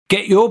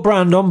Get your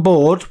brand on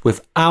board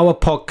with our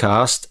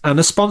podcast and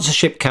a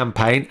sponsorship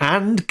campaign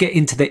and get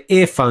into the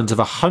earphones of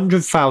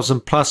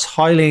 100,000 plus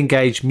highly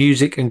engaged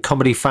music and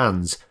comedy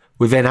fans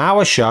within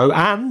our show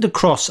and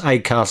across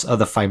Acast's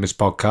other famous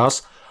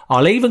podcasts.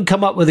 I'll even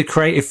come up with a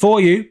creative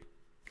for you.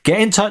 Get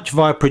in touch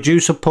via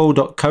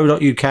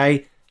producerpaul.co.uk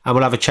and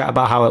we'll have a chat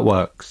about how it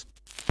works.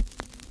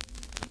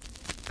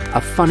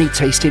 A funny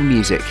taste in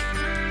music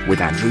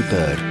with Andrew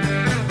Bird.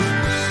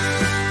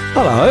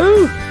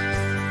 Hello.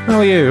 How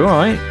are you? All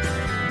right.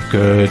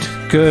 Good.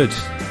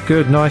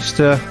 Nice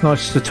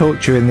to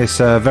talk to you in this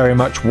very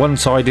much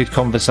one-sided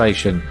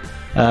conversation.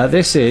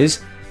 This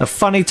is A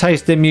Funny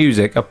Taste in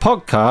Music, a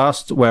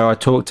podcast where I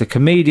talk to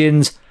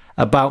comedians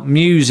about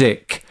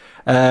music.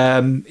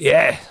 Well,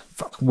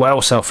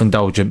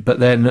 self-indulgent. But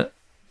then,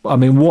 I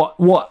mean,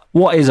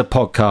 what is a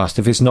podcast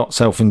if it's not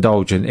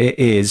self-indulgent? It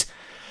is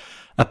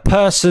a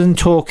person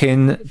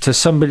talking to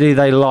somebody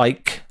they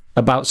like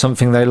about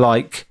something they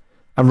like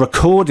and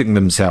recording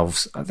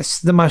themselves. This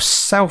is the most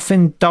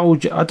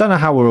self-indulgent. I don't know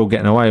how we're all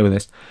getting away with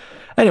this.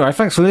 Anyway,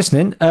 thanks for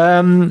listening.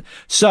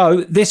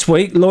 So this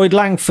week, Lloyd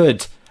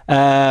Langford,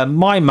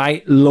 my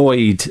mate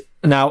Lloyd.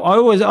 Now,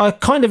 I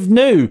kind of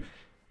knew,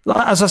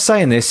 as I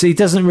say in this, he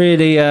doesn't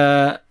really,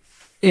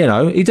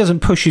 he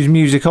doesn't push his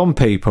music on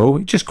people.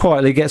 He just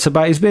quietly gets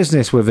about his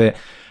business with it.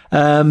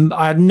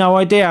 I had no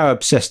idea how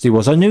obsessed he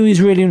was. I knew he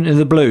was really into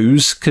the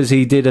blues because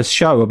he did a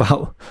show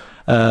about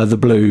the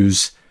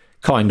blues,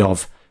 kind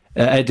of.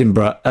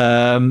 Edinburgh.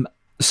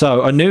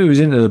 So I knew he was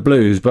into the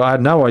blues, but I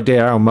had no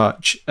idea how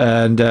much.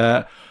 And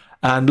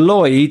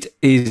Lloyd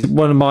is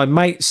one of my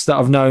mates that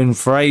I've known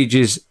for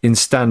ages in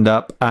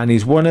stand-up, and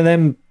he's one of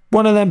them.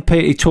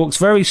 He talks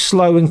very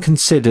slow and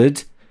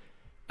considered,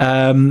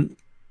 but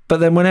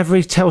then whenever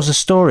he tells a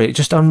story, it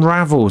just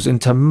unravels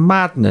into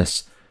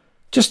madness,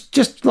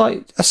 just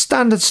like a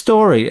standard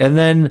story, and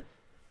then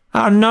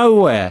out of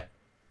nowhere,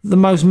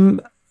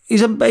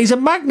 he's a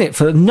magnet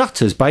for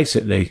nutters,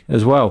 basically,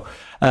 as well.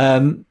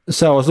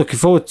 So I was looking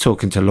forward to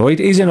talking to Lloyd.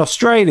 He's in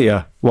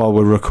Australia while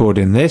we're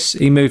recording this.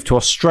 He moved to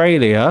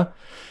Australia,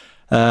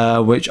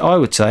 which I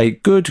would say,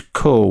 good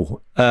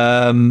call.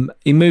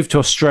 He moved to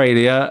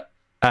Australia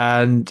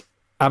and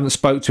I haven't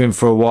spoke to him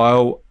for a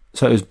while,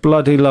 so it was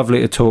bloody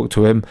lovely to talk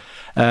to him.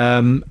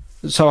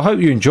 So I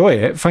hope you enjoy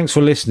it. Thanks for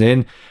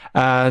listening.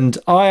 And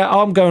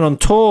I'm going on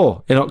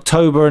tour in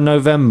October and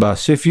November.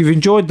 So if you've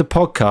enjoyed the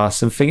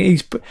podcast and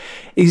think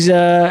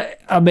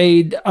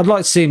I'd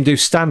like to see him do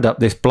stand-up,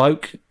 this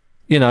bloke.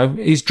 You know,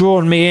 he's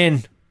drawn me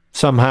in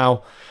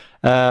somehow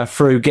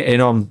through getting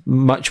on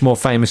much more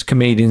famous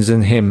comedians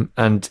than him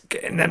and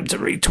getting them to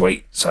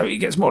retweet so he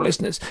gets more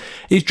listeners.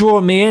 He's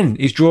drawn me in.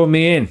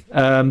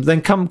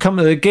 Then come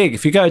to the gig.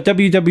 If you go to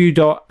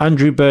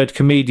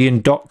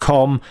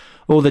www.andrewbirdcomedian.com,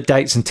 all the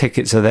dates and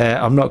tickets are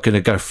there. I'm not going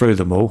to go through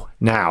them all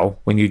now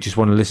when you just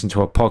want to listen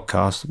to a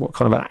podcast. What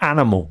kind of an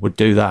animal would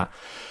do that?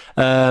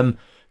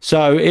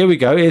 So here we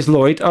go. Here's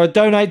Lloyd.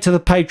 Donate to the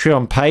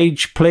Patreon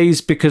page,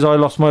 please, because I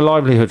lost my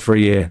livelihood for a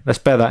year. Let's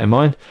bear that in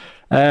mind.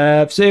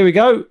 So here we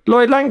go.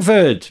 Lloyd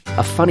Langford.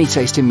 A Funny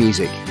Taste in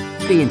Music.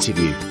 The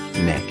interview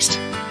next.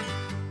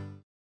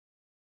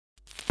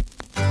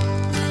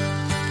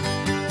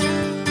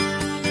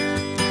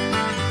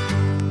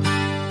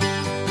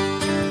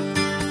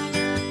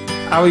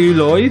 How are you,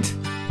 Lloyd?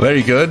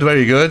 Very good.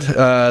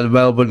 The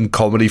Melbourne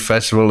Comedy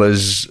Festival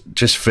has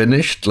just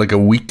finished like a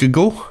week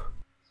ago.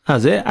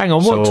 Has it? Hang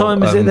on, what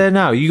time is it there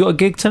now? You got a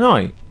gig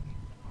tonight?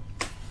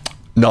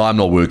 No, I'm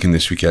not working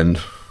this weekend.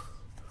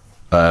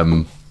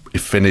 It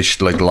finished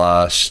like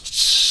last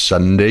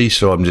Sunday,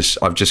 so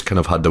I've just kind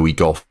of had the week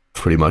off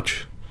pretty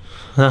much.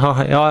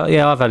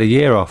 Yeah, I've had a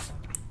year off.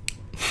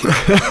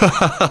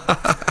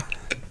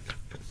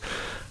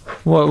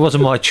 Well, it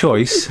wasn't my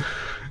choice.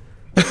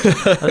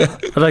 I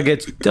don't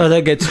get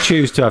to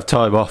choose to have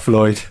time off,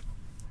 Lloyd.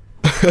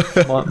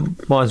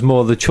 Mine's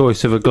more the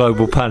choice of a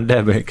global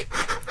pandemic.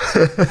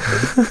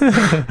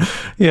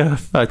 Yeah,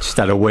 I just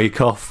had a week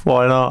off.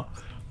 Why not?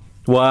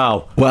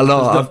 Wow. Well,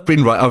 no, I've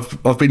been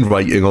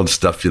writing on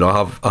stuff. You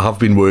know, I have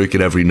been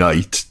working every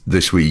night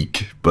this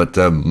week, but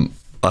I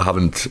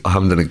haven't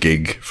done a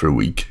gig for a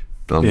week.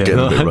 I'm getting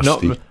a bit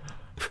rusty.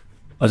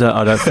 I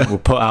don't think we'll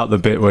put out the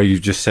bit where you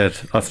just said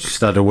I've just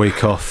had a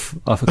week off.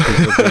 I think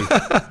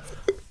there'll be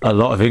a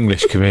lot of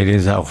English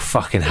comedians that'll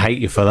fucking hate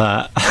you for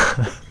that.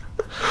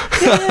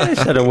 Yeah,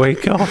 just had a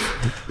week off.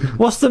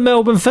 What's the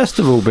Melbourne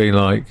Festival been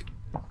like?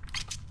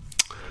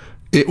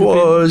 It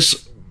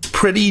was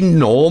pretty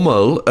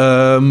normal.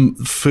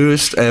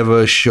 First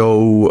ever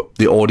show,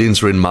 the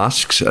audience were in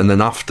masks, and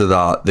then after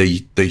that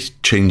they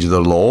changed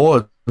the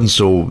law, and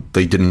so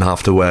they didn't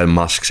have to wear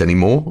masks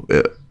anymore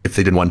if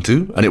they didn't want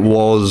to. And it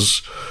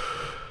was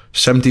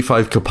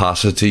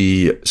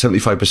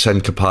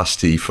 75%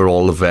 capacity for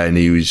all the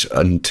venues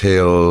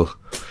until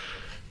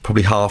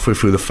probably halfway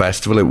through the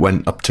festival. It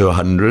went up to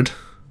 100.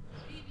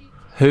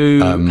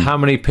 How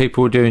many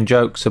people were doing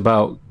jokes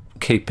about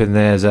keeping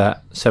theirs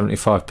at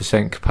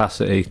 75%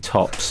 capacity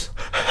tops?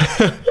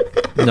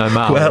 No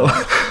matter,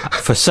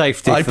 for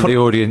safety for the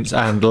audience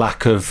and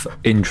lack of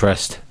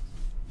interest.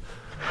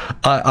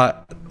 I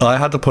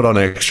had to put on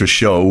an extra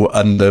show,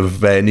 and the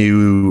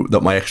venue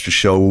that my extra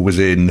show was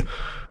in,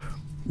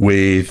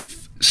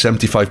 with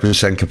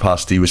 75%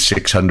 capacity, was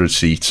 600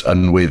 seats,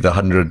 and with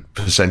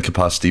 100%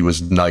 capacity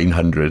was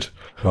 900.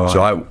 Right.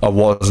 So I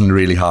wasn't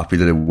really happy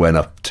that it went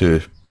up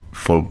to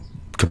full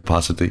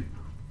capacity.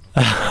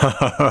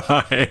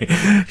 Yeah,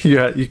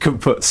 you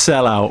couldn't put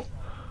sellout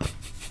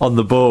on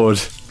the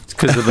board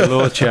because of the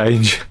law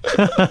change.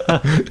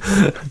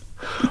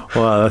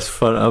 Wow, that's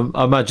fun.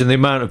 I imagine the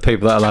amount of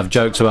people that'll have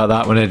jokes about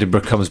that when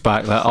Edinburgh comes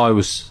back. That I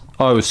was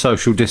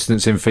social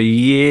distancing for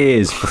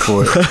years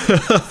before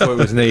it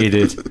was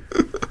needed.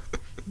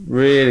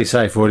 Really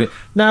safe for it.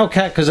 Now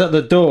Katka's at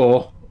the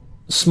door,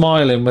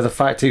 smiling with the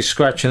fact he's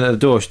scratching at the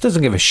door. She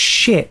doesn't give a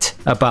shit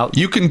about...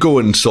 You can go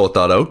and sort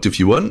that out if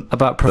you want.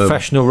 About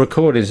professional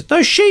recordings.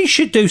 No, she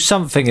should do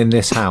something in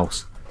this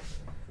house.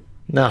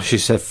 Now she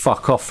said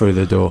fuck off through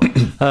the door.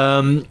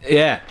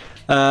 Yeah.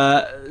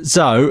 Yeah.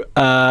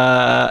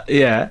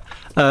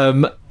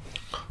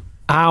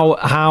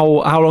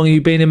 How long have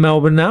you been in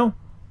Melbourne now?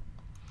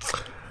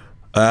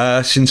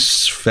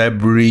 Since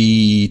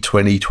February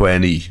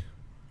 2020.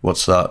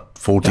 What's that?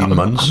 14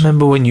 months. I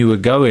remember when you were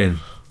going.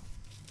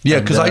 Yeah,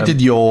 because I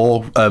did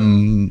your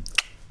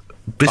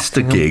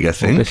Bicester gig, I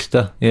think.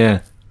 Bicester,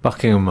 yeah.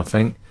 Buckingham, I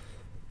think.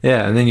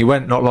 Yeah, and then you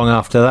went not long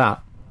after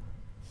that.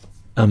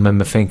 I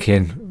remember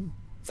thinking,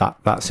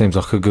 that seems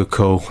like a good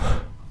call.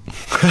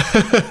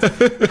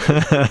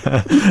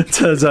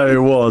 Turns out it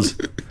was.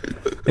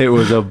 It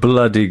was a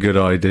bloody good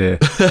idea.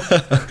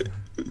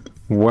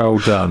 Well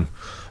done.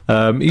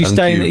 You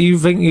think you're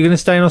going to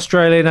stay in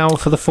Australia now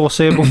for the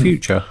foreseeable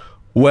future?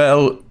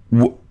 Well,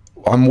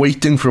 I'm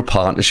waiting for a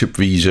partnership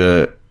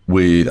visa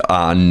with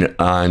Anne,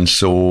 and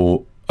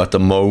so at the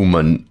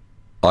moment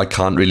I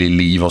can't really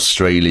leave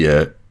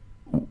Australia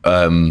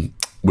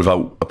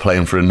without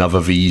applying for another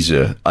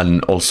visa,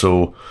 and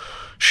also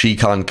she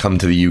can't come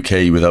to the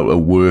UK without a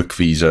work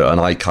visa, and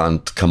I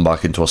can't come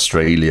back into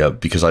Australia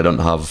because I don't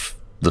have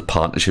the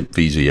partnership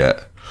visa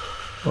yet.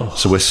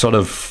 So we're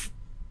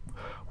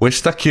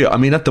stuck here. I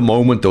mean, at the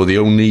moment though, the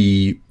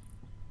only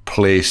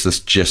place that's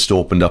just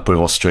opened up with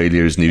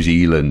Australia is New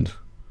Zealand.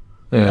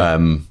 Yeah.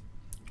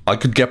 I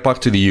could get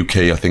back to the UK,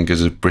 I think,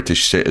 as a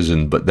British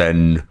citizen, but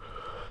then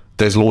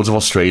there's loads of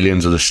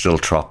Australians that are still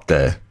trapped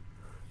there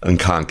and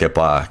can't get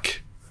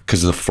back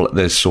because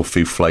there's so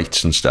few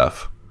flights and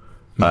stuff.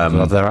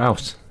 They're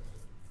out.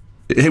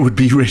 It would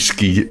be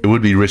risky. It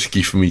would be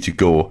risky for me to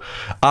go.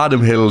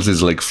 Adam Hills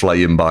is like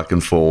flying back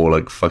and forth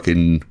like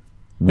fucking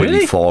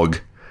Willy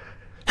Fogg.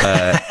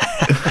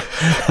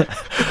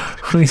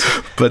 He's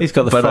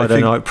got the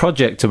Friday night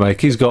project to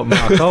make. He's got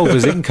Mark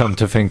Olver's income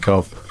to think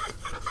of.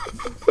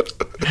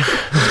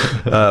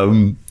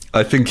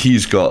 I think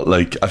he's got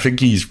like, I think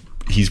he's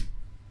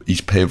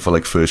paying for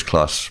like first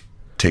class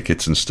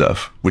tickets and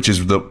stuff, which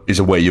is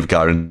a way of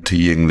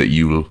guaranteeing that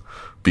you will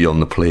be on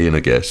the plane, I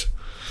guess.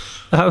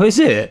 Oh, is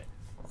it?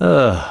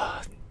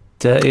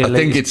 Dirty. I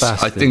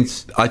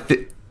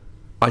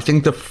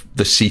think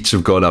the seats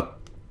have gone up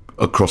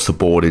across the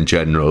board in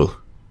general,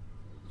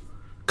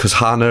 because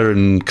Hannah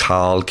and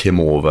Carl came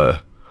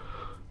over,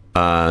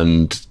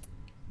 and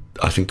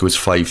I think it was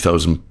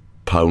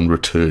 £5,000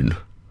 return,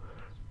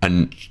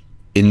 and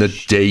in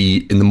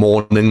the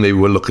morning they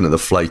were looking at the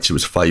flights, it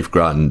was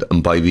 £5,000,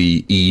 and by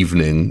the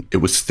evening it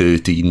was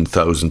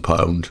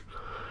 £13,000,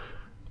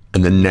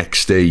 and the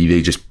next day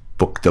they just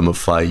booked them at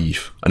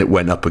 5, and it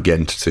went up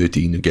again to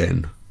 13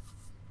 again.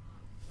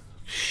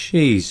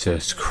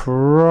 Jesus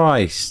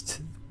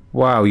Christ.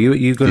 Wow,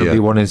 you're going to be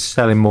wanting to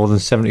selling more than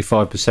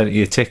 75% of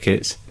your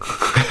tickets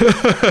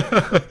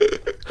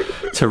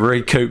to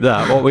recoup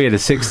that. What, we had a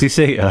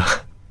 60-seater?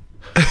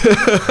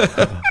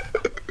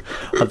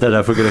 I don't know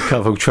if we're going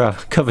to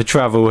cover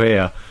travel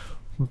here.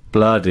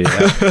 Bloody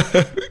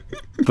hell.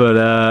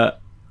 But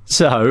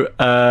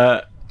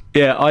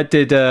yeah, I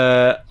did.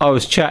 I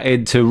was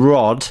chatting to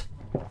Rod,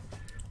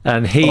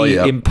 and he,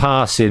 in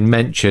passing,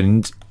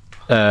 mentioned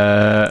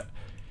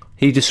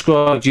he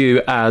described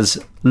you as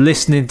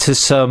listening to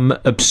some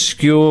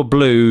obscure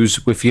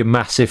blues with your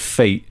massive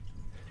feet.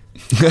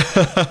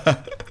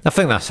 I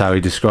think that's how he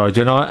described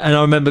you, and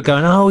I remember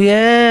going, oh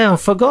yeah, I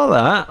forgot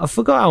that. I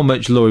forgot how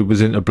much Lloyd was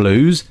into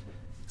blues.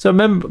 So I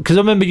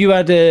remember you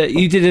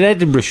did an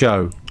Edinburgh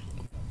show.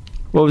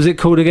 What was it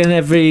called again?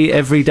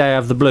 Every day I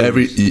have the blues.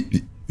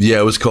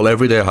 It was called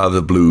Every Day I Have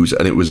the Blues,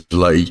 and it was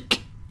like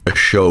a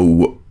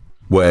show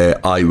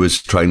where I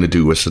was trying to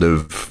do a sort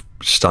of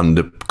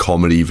stand-up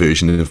comedy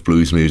version of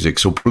blues music.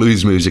 So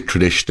blues music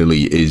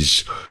traditionally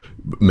is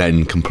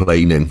men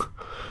complaining.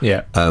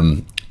 Yeah.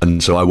 And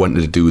so I wanted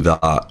to do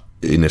that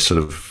in a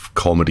sort of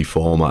comedy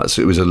format.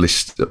 So it was it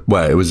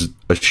was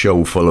a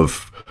show full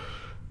of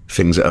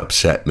things that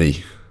upset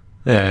me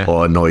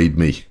or annoyed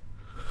me.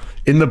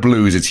 In the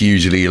blues, it's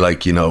usually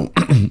like, you know,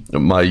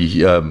 my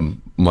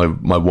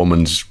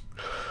woman's,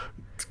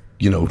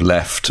 you know,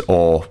 left,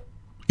 or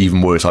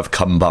even worse, I've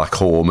come back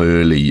home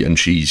early and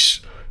she's,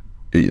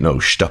 you know,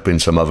 stupping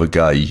some other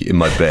guy in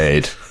my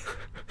bed.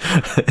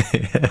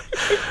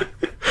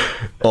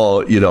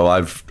 Or, you know,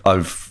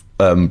 I've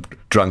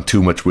drank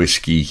too much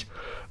whiskey,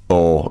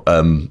 or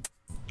I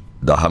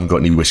haven't got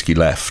any whiskey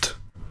left.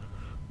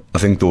 I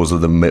think those are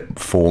the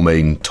four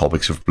main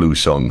topics of blues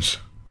songs.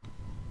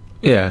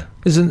 Yeah,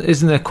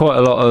 isn't there quite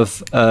a lot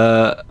of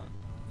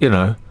you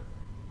know,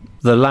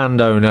 the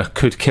landowner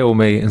could kill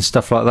me and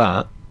stuff like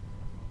that,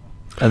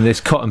 and this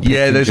cotton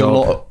picking there's job a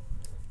lot of,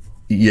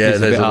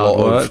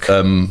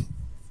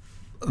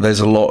 there's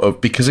a lot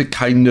of, because it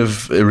kind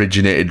of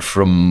originated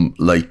from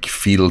like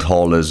field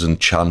haulers and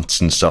chants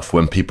and stuff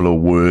when people are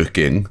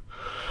working.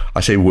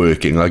 I say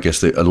working, I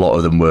guess a lot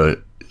of them were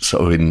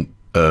sort of in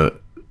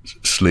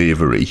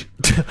slavery.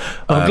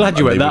 I'm glad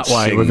you went that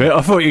way with it.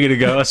 I thought you were going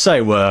to go, I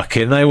say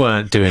working, they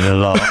weren't doing a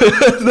lot.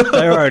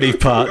 They were only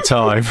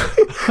part-time.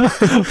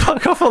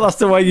 Fuck, I thought that's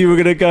the way you were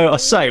going to go. I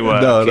say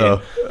working.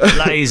 No.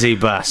 Lazy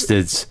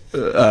bastards.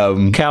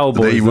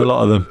 Cowboys, a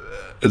lot of them.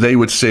 They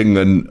would sing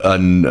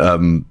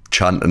and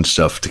chant and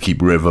stuff to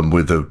keep rhythm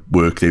with the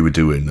work they were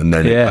doing, and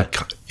then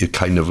it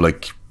kind of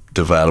like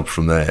developed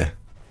from there.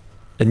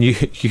 And you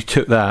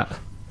took that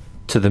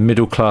to the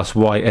middle class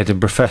white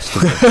Edinburgh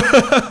Festival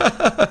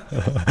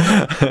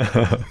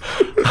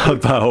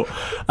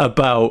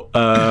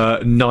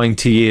about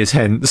 90 years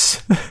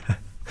hence.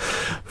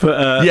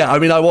 But yeah, I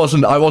mean, I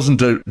wasn't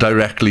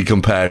directly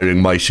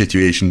comparing my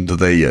situation to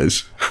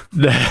theirs.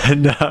 No,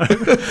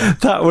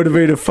 that would have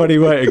been a funny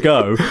way to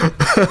go.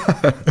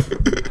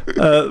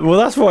 Well,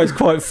 that's why it's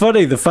quite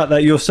funny, the fact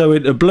that you're so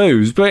into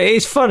blues. But it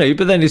is funny,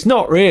 but then it's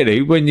not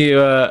really when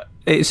you.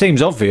 It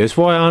seems obvious.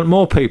 Why aren't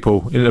more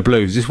people into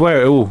blues? It's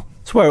where it all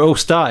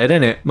started,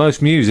 isn't it? Most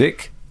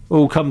music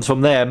all comes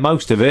from there,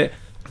 most of it.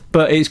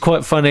 But it's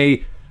quite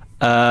funny,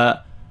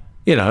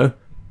 you know,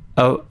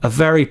 a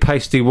very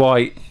pasty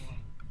white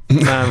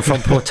man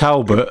from Port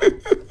Talbot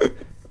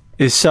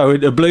is so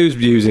into blues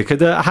music.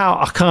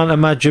 I can't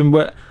imagine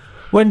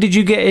when did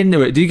you get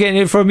into it? Did you get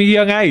into it from a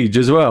young age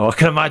as well? I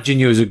can imagine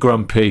you as a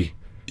grumpy.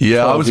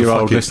 Yeah,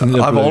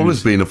 I've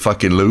always been a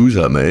fucking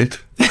loser, mate.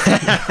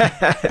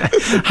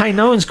 Hey,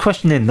 no one's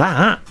questioning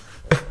that.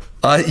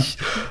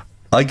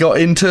 I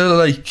got into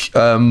like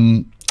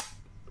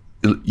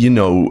you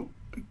know,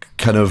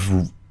 kind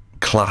of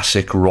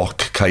classic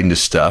rock kind of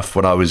stuff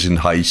when I was in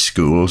high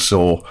school.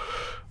 So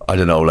I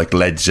don't know, like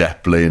Led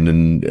Zeppelin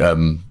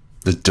and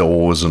the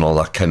Doors and all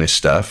that kind of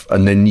stuff.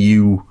 And then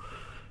you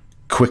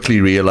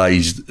quickly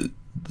realised,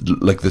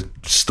 like the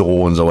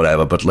Stones or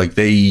whatever, but like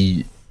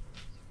they,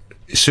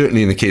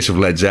 certainly in the case of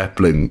Led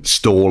Zeppelin,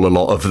 stole a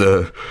lot of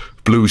the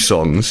blues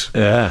songs.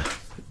 Yeah.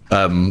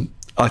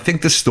 I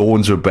think the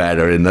Stones were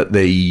better in that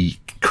they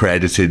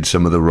credited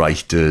some of the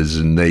writers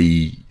and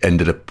they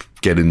ended up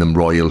getting them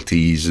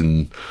royalties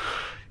and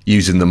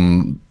using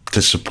them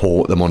to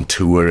support them on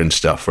tour and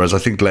stuff, whereas I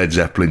think Led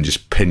Zeppelin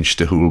just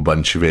pinched a whole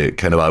bunch of it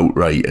kind of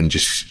outright and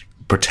just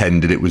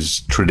pretended it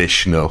was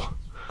traditional.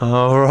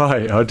 Oh,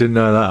 right, I didn't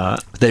know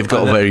that. They've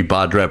got a very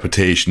bad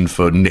reputation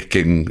for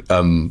nicking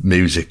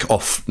music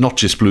off, not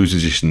just blues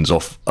musicians,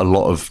 off a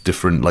lot of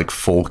different like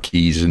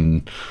folkies,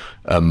 and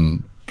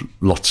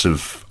lots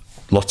of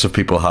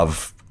people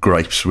have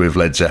gripes with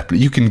Led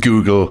Zeppelin. You can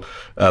Google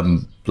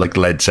like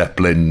Led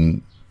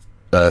Zeppelin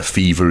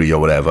thievery or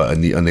whatever,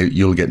 and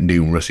you'll get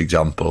numerous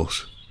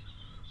examples.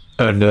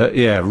 And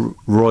yeah,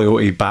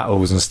 royalty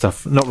battles and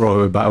stuff. Not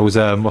royalty battles.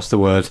 What's the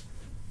word?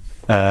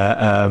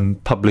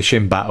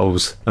 Publishing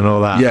battles and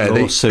all that. Yeah,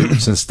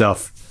 lawsuits and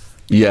stuff.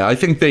 Yeah, I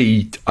think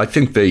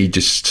they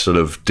just sort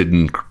of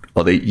didn't,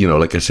 or they, you know,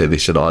 like I said, they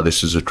said, "Oh,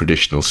 this is a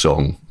traditional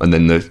song," and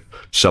then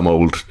some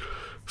old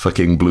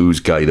fucking blues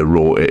guy that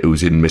wrote it,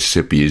 who's in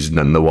Mississippi, is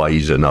none the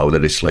wiser now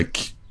that it's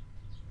like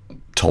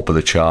top of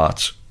the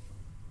charts.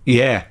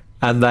 Yeah,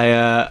 and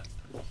they,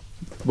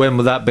 when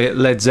would that be?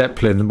 Led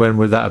Zeppelin, when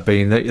would that have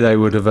been? They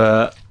would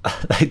have,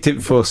 they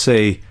didn't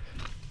foresee,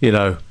 you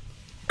know,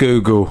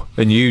 Google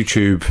and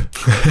YouTube.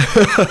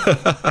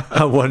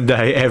 And one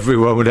day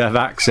everyone would have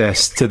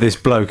access to this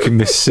bloke in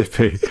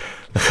Mississippi.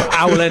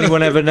 How will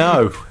anyone ever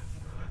know?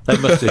 They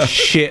must have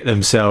shit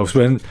themselves.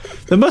 When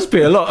there must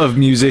be a lot of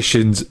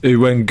musicians who,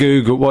 when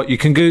Google, what you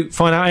can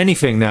find out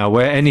anything now,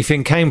 where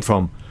anything came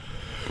from.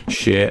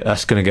 Shit,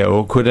 that's going to get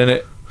awkward, isn't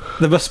it?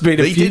 There must have been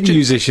a few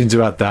musicians who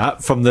had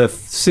that from the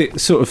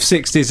sort of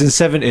 60s and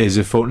 70s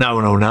who thought,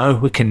 no,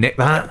 we can nick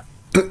that.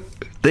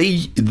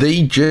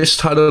 They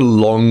just had a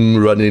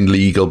long-running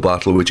legal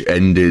battle which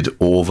ended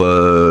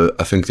over,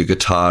 I think the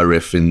guitar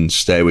riff in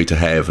Stairway to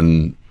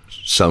Heaven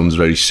sounds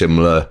very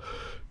similar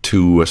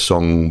to a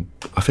song,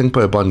 I think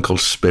by a band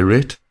called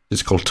Spirit.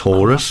 It's called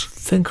Taurus. I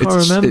think I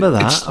remember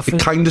that. It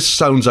kind of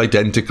sounds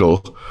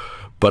identical,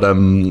 but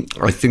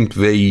I think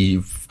they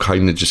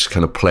kind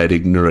of pled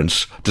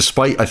ignorance,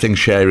 despite, I think,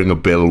 sharing a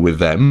bill with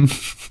them.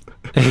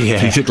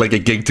 Yeah. They did like a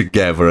gig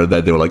together, and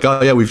then they were like,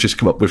 "Oh yeah, we've just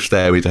come up with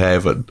Stairway to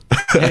Heaven."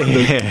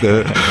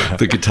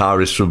 the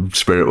guitarist from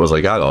Spirit was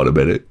like, "Hang on a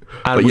minute."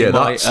 And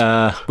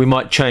we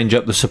might change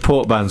up the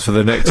support bands for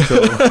the next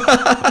tour.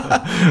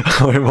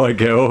 We might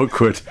get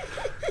awkward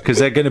because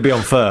they're going to be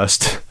on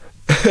first.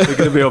 They're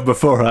going to be on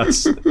before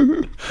us.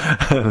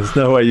 There's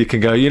no way you can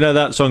go, you know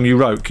that song you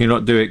wrote, can you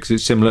not do it because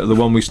it's similar to the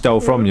one we stole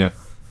from you?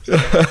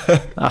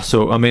 That's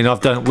all. I mean,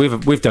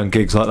 we've done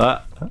gigs like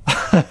that.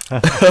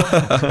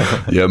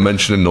 Yeah,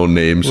 mentioning no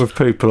names. With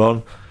people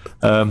on.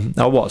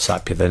 I'll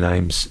WhatsApp you their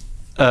names.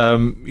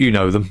 You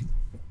know them.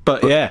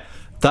 But yeah,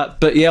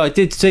 I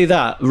did see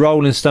that.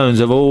 Rolling Stones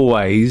have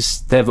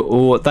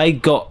they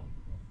got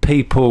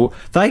people,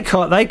 they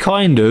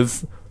kind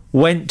of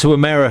went to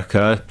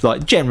America,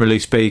 like generally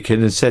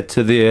speaking, and said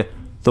to the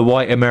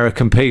white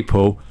American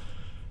people,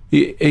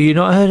 why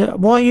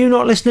are you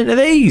not listening to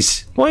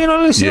these? Why are you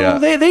not listening?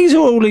 Yeah. These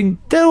are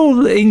they're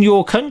all in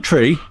your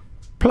country.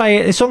 Play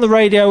it. It's on the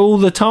radio all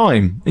the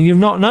time,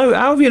 and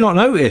how have you not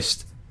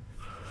noticed?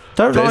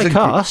 Don't like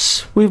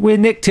us. We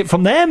nicked it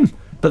from them.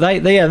 But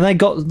they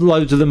got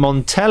loads of them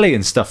on telly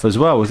and stuff as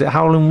well. Was it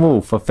Howlin'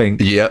 Wolf, I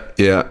think?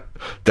 Yeah.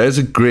 There's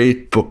a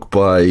great book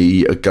by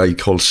a guy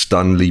called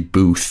Stanley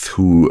Booth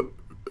who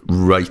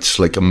writes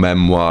like a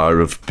memoir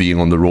of being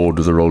on the road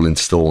with the Rolling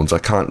Stones. I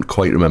can't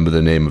quite remember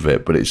the name of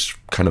it, but it's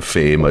kind of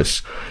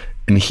famous.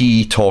 And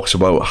he talks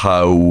about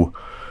how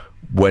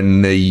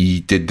when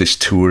they did this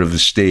tour of the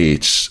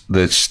States,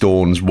 the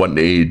Stones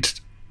wanted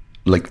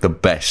like the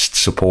best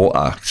support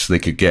acts they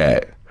could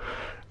get.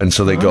 And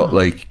so they got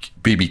like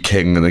B.B.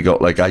 King and they got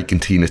like Ike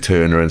and Tina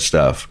Turner and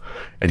stuff.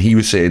 And he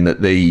was saying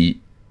that they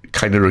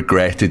kind of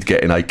regretted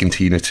getting Ike and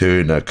Tina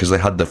Turner because they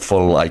had the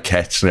full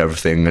Ikeettes and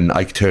everything, and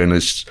Ike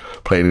Turner's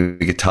playing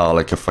the guitar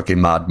like a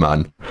fucking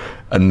madman,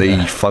 and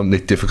they found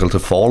it difficult to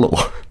follow.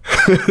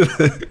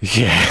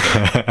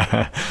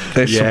 Yeah.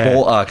 Their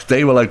support act,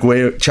 they were like,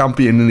 we're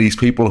championing these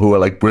people who are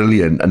like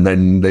brilliant, and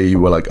then they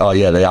were like, oh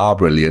yeah, they are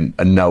brilliant,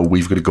 and now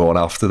we've got to go on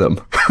after them.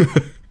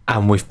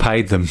 And we've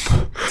paid them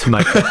to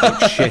make them look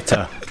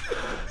shitter.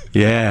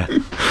 Yeah.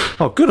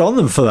 Oh, good on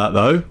them for that,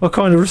 though. I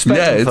kind of respect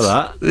them for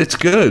that. It's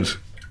good.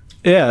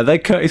 Yeah,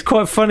 it's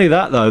quite funny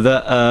that though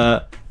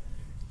that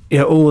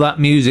all that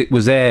music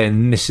was there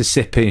in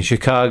Mississippi and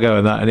Chicago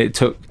and that, and it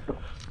took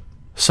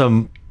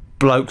some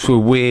blokes with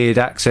weird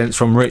accents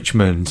from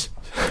Richmond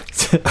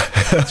to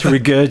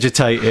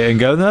regurgitate it and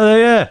go, no,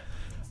 yeah.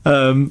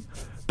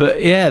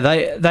 But yeah,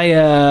 they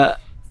were,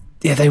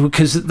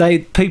 because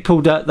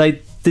people that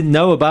they didn't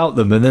know about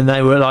them, and then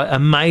they were like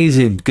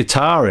amazing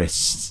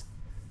guitarists.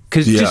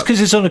 Just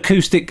because it's on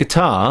acoustic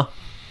guitar,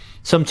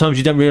 sometimes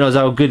you don't realise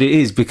how good it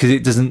is because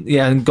it doesn't,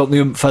 and got the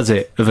oomph, has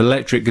it, of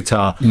electric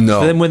guitar. No.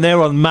 But then when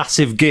they're on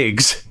massive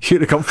gigs,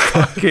 you'd have gone,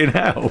 fucking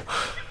hell.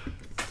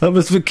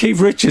 Keith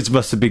Richards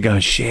must have been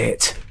going,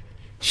 shit,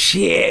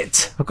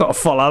 I've got to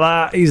follow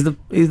that. He's the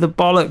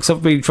bollocks.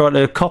 I've been trying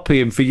to copy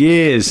him for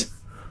years.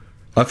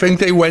 I think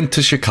they went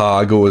to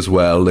Chicago as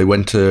well. They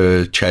went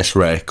to Chess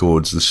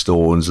Records, the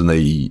Stones, and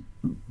they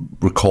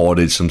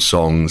recorded some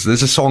songs.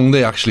 There's a song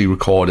they actually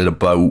recorded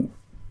about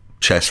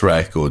Chess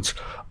Records.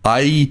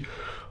 I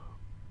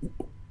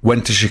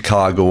went to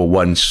Chicago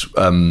once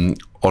on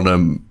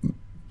a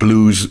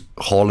blues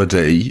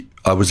holiday.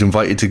 I was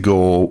invited to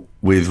go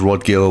with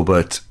Rod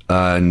Gilbert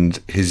and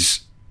his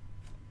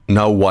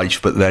now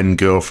wife, but then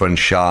girlfriend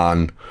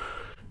Sian,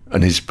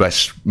 and his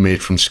best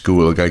mate from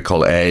school, a guy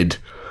called Ed.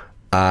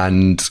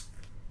 And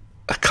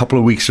a couple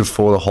of weeks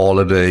before the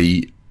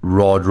holiday,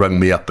 Rod rang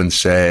me up and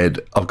said,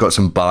 I've got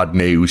some bad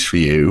news for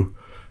you.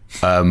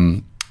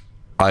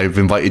 I've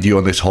invited you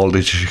on this holiday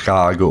to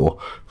Chicago,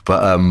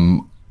 but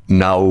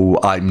now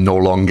I'm no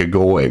longer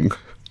going.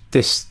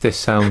 This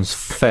sounds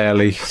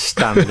fairly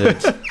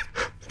standard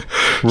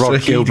Rod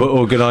Gilbert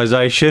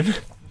organisation.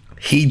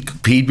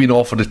 He'd been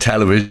offered a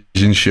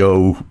television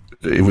show.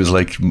 It was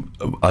like,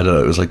 I don't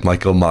know, it was like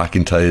Michael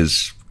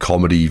McIntyre's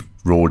comedy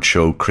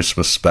roadshow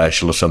Christmas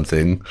special or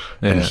something,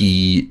 and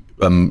he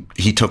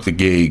took the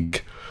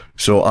gig,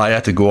 so I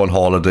had to go on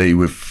holiday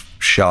with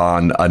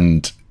Sian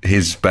and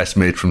his best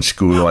mate from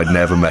school who I'd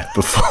never met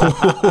before.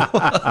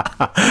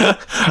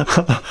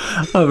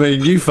 I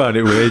mean, you found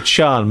it weird.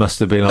 Sian must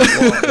have been like,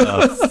 what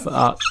the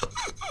fuck?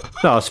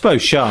 No, I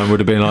suppose Sian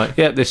would have been like,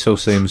 yeah, this all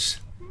seems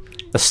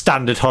a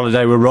standard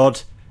holiday with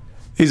Rod.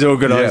 He's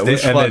organised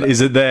it and then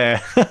isn't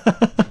there.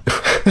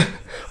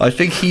 I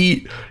think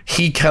he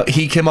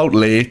came out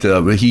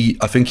later, but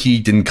I think he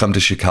didn't come to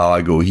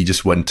Chicago. He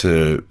just went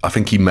to, I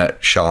think he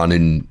met Sian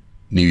in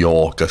New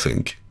York, I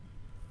think.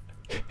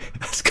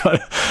 That's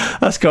kind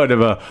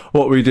of a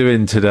what we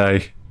doing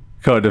today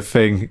kind of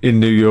thing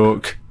in New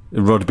York.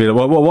 Rod be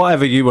like, well,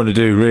 whatever you want to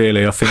do,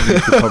 really. I think you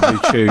could probably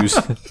choose.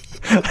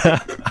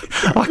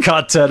 I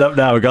can't turn up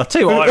now and go, I'll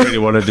tell you what I really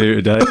want to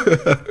do today.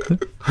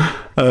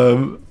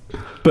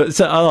 But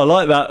so, I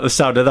like that, the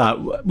sound of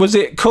that. Was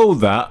it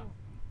called that?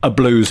 A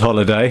blues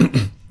holiday,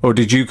 or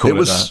did you call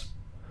it that?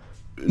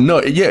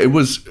 No, yeah, it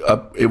was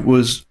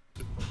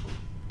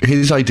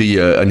his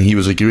idea, and he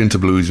was like, "You're into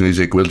blues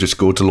music. We'll just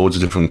go to loads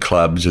of different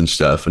clubs and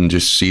stuff, and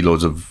just see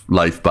loads of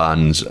live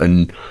bands."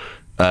 And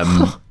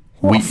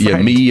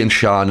me and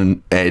Sian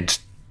and Ed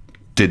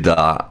did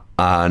that,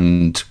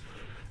 and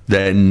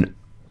then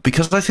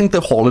because I think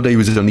the holiday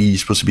was only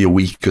supposed to be a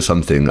week or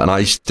something, and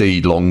I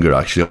stayed longer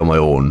actually on my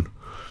own,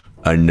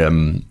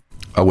 and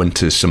I went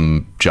to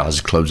some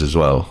jazz clubs as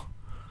well.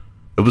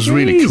 It was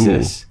really cool.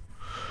 Jesus.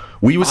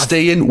 We were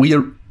staying.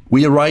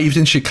 We arrived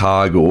in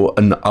Chicago,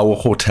 and our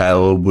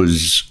hotel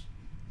was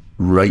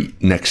right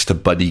next to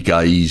Buddy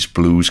Guy's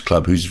blues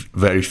club, who's a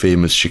very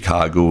famous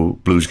Chicago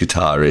blues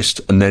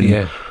guitarist. And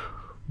then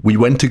we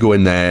went to go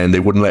in there, and they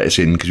wouldn't let us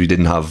in because we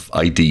didn't have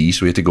ID,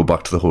 so we had to go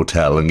back to the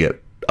hotel and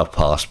get our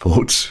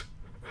passports.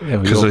 Yeah,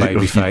 with your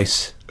baby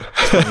face.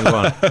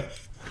 21.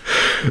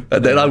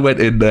 And then I went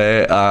in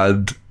there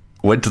and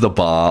went to the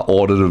bar,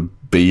 ordered a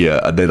beer,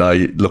 and then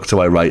I looked to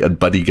my right, and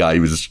Buddy Guy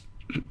was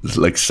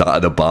like sat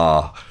at a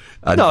bar.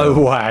 And,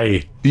 no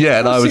way. Yeah,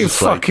 and I was just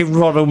fucking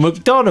Ronald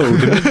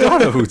McDonald at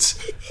McDonald's.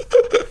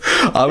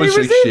 I was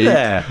like shaking.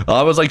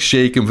 I was like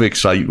shaking with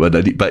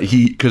excitement,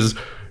 because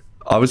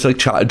I was like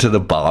chatting to the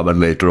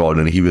barman later on,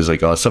 and he was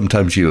like, "Oh,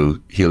 sometimes he'll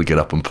get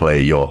up and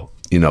play, or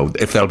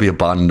if there'll be a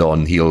band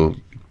on, he'll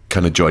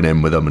kind of join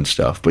in with them and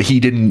stuff." But he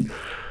didn't.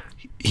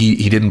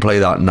 He didn't play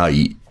that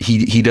night.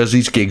 He does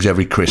these gigs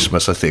every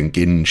Christmas, I think,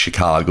 in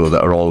Chicago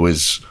that are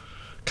always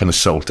kind of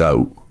sold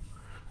out.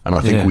 And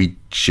I think we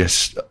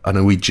just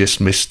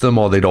missed them,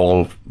 or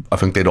I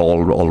think they'd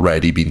all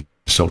already been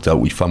sold out.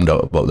 We found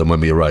out about them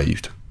when we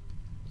arrived.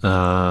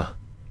 Yeah,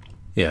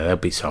 they'll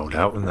be sold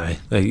out, wouldn't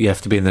they? You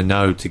have to be in the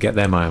know to get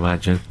them, I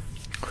imagine.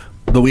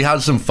 But we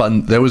had some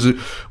fun. There was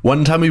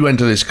one time we went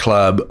to this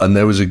club, and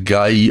there was a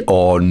guy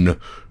on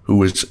who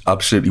was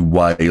absolutely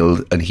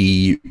wild, and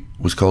he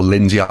was called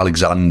Lindsay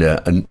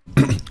Alexander, and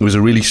it was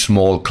a really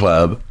small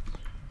club,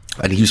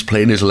 and he was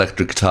playing his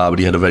electric guitar, but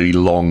he had a very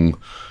long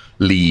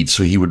lead,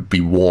 so he would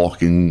be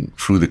walking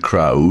through the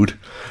crowd.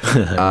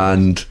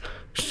 And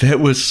there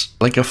was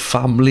like a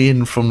family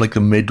in from like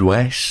the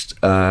Midwest,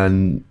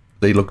 and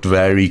they looked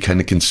very kind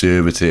of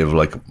conservative,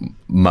 like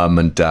mum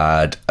and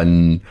dad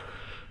and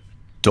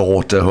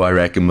daughter, who I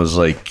reckon was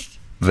like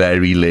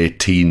very late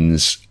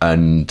teens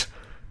and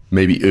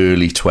maybe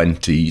early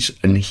 20s.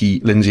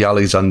 And Lindsay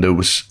Alexander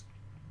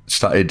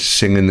started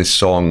singing this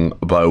song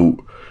about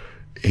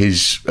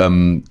his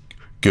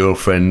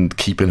girlfriend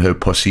keeping her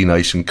pussy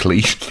nice and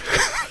clean.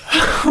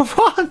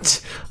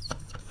 What?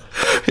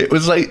 It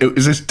was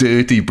this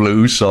dirty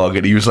blues song,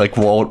 and he was like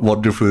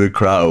wandering through the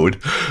crowd,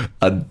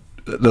 and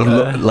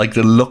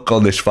the look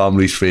on this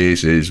family's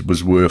faces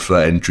was worth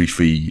that entry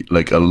fee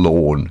like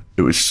alone.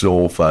 It was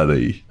so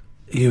funny.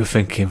 You were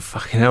thinking,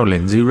 fucking hell,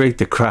 Lindsay, read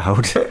the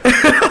crowd.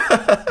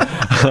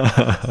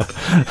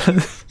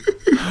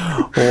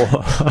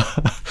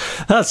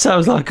 That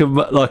sounds like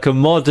a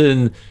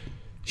modern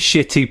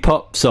shitty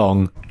pop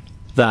song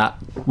that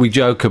we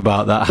joke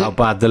about, that how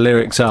bad the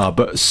lyrics are,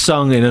 but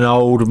sung in an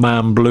old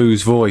man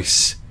blues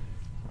voice.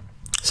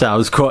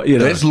 Sounds quite,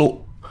 There's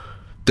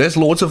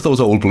loads of those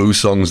old blues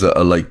songs that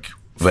are like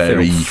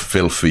very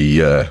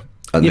filthy, and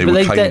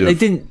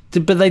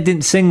they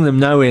didn't sing them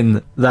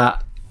knowing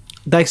that.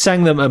 They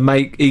sang them to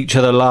make each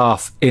other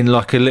laugh in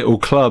like a little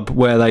club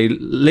where they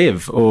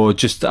live, or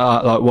just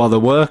like while they're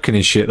working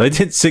and shit. They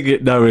didn't sing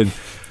it knowing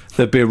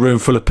there'd be a room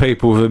full of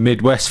people with a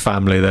Midwest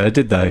family there,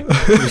 did they? To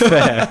be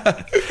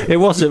fair, it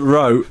wasn't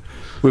wrote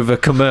with a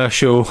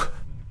commercial,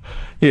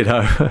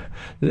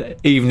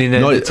 evening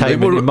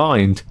entertainment in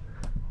mind.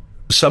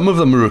 Some of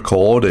them are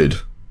recorded.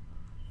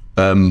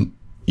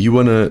 You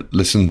want to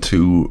listen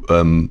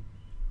to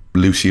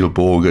Lucille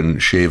Bogan,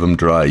 Shave 'Em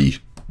Dry?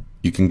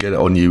 You can get it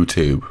on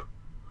YouTube.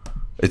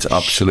 It's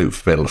absolute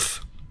filth.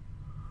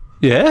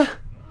 Yeah?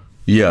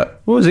 Yeah.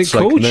 What was it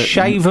called?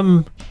 Shave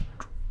 'Em...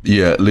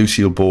 Yeah,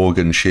 Lucille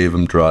Bogan, Shave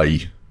 'Em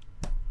Dry.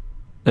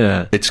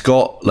 Yeah. It's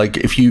got, like,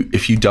 if you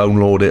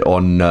download it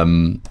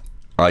on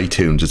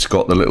iTunes, it's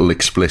got the little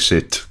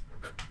explicit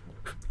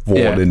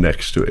warning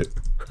next to it.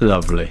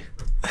 Lovely.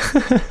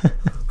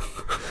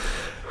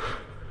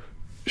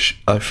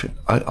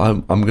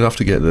 I'm going to have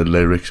to get the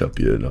lyrics up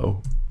here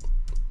now.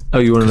 Oh,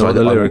 you want to know what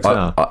the lyrics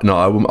are? No,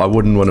 I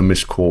wouldn't want to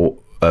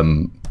misquote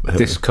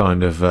this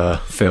kind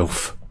of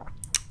filth.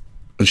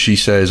 She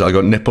says, I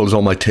got nipples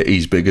on my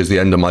titties big as the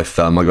end of my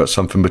thumb. I got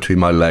something between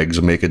my legs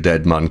and make a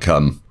dead man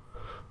come.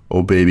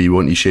 Oh, baby,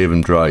 won't you shave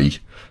and dry?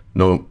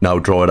 No, now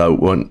draw it out.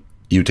 Want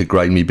you to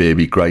grind me,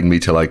 baby, grind me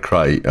till I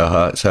cry.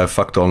 So I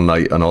fucked all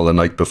night and all the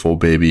night before,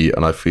 baby,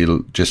 and I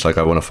feel just like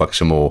I want to fuck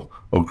some more.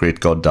 Oh, great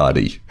God,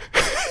 daddy.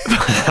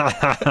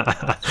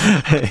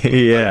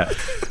 Yeah,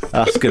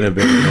 that's gonna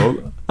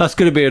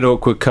be an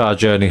awkward car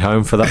journey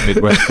home for that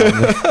Midwest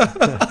family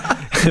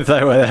if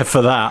they were there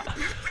for that.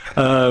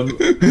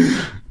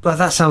 But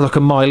that sounds like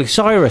a Miley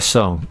Cyrus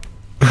song.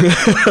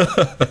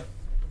 I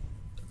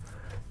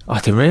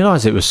didn't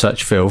realise it was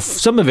such filth.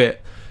 Some of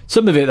it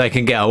they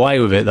can get away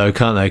with it though,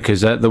 can't they?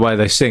 Because the way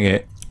they sing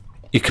it,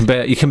 you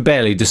can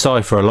barely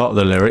decipher a lot of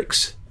the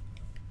lyrics.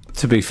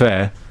 To be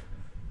fair.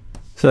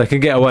 So they can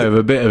get away with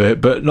a bit of it,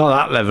 but not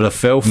that level of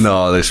filth.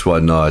 No, this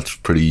one, no, it's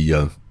pretty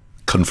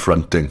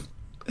confronting.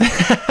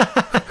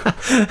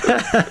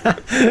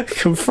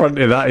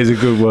 Confronting, that is a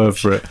good word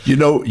for it. You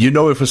know,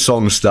 if a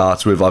song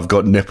starts with "I've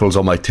got nipples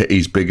on my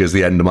titties big as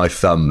the end of my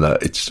thumb,"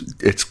 that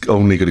it's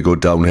only going to go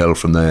downhill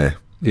from there.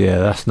 Yeah,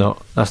 that's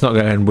not going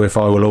to end with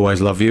 "I will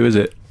always love you," is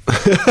it?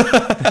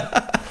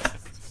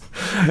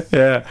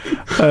 Yeah.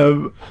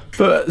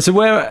 But so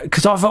where?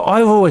 Because I've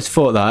always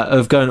thought that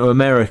of going to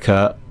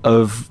America.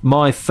 Of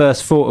my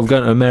first thought of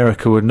going to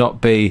America would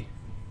not be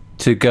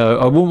to go.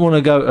 I wouldn't want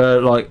to go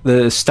to like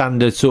the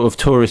standard sort of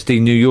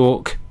touristy New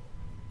York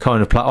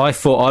kind of place. I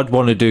thought I'd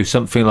want to do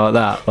something like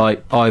that,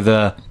 like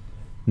either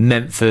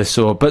Memphis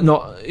but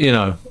not, you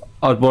know,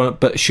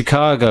 but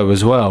Chicago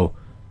as well.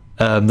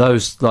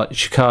 Those like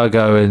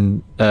Chicago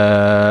and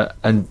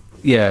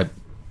yeah,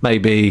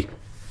 maybe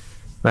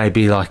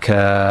like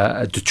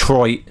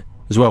Detroit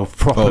as well,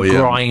 proper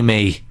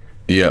grimy.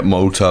 Yeah,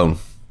 Motown.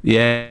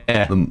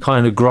 Yeah,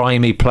 kind of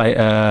grimy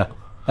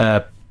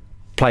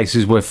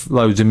places with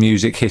loads of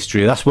music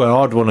history. That's where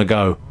I'd want to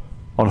go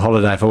on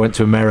holiday if I went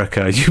to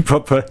America. You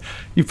proper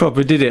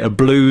did it, a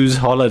blues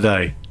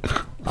holiday.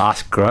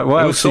 That's great.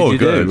 What else did you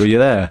do? Were you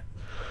there?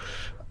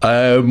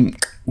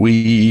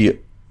 We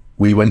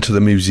went to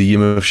the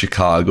Museum of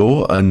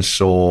Chicago and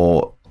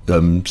saw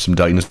some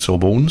dinosaur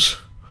bones.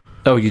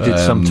 Oh, you did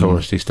some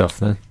touristy stuff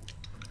then?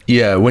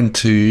 Yeah, I went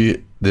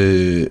to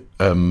the...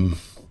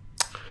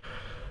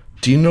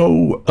 do you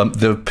know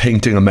the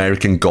painting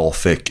American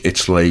Gothic?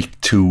 It's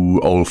like two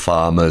old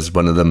farmers.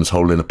 One of them's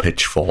holding a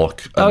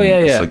pitchfork.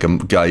 It's like a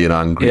guy and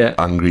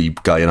angry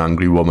guy and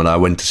angry woman. I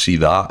went to see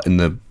that in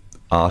the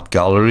art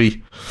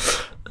gallery,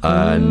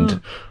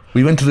 and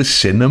we went to the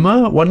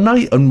cinema one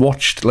night and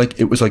watched, like,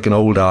 it was like an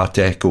old Art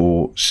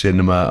Deco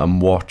cinema,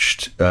 and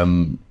watched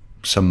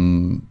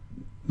some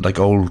like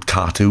old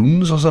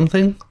cartoons or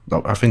something.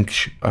 I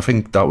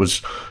think that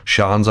was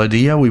Sean's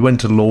idea. We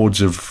went to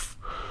loads of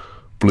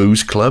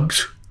blues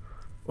clubs.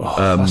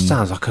 Oh, that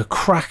sounds like a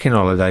cracking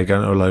holiday,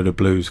 going to a load of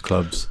blues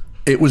clubs.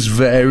 It was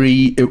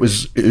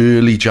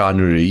early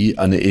January,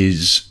 and it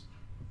is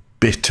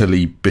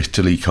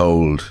bitterly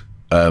cold.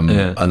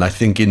 And I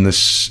think in the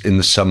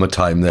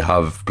summertime they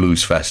have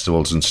blues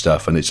festivals and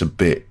stuff, and it's a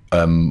bit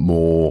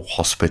more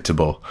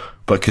hospitable.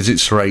 But because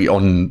it's right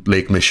on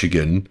Lake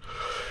Michigan,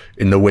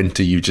 in the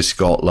winter you just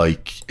got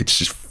like, it's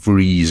just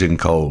freezing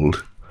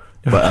cold.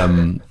 But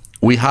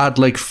we had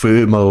like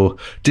thermal.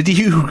 Did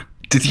you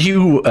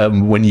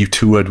when you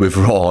toured with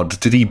Rod,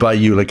 did he buy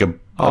you like a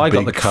I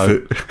big got the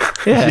coat.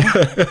 Yeah.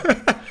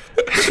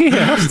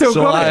 Yeah, I've still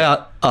got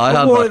it.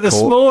 I wore it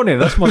this morning.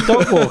 That's my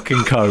dog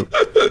walking coat.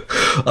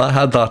 I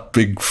had that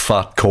big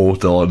fat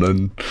coat on,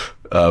 and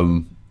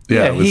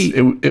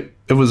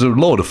it was a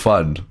lot of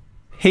fun.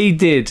 He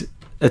did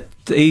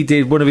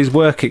one of his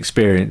work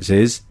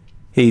experiences.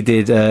 He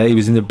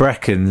was in the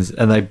Brecons,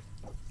 and they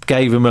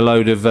gave him a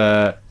load of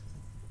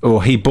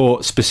or he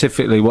bought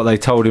specifically what they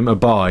told him to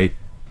buy,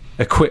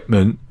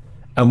 equipment,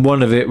 and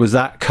one of it was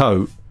that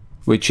coat,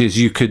 which is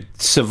you could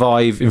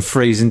survive in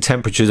freezing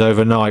temperatures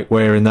overnight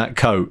wearing that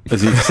coat,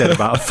 as he said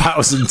about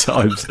 1,000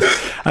 times.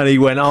 And he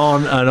went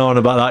on and on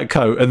about that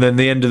coat, and then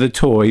the end of the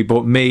tour he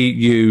bought me,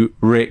 you,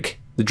 Rick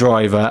the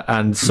driver,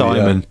 and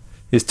Simon,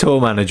 his tour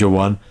manager,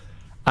 one.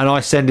 And I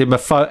send him a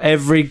photo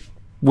every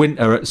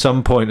winter. At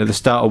some point at the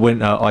start of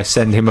winter, I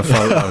send him a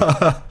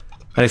photo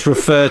and it's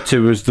referred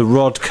to as the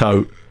Rod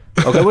coat.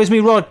 I go, where's my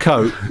Rod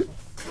coat?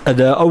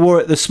 And I wore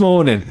it this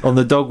morning on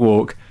the dog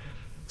walk.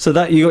 So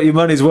that you got your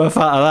money's worth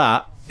out of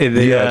that. In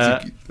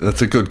the,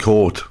 that's a good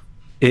coat.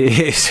 It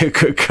is a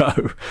good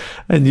coat.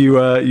 And you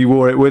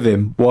wore it with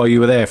him while you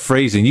were there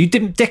freezing. You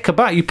didn't dick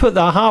about. You put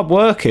that hard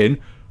work in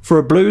for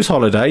a blues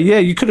holiday. Yeah,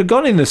 you could have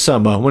gone in the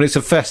summer when it's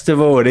a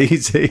festival and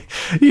easy.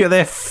 You're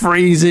there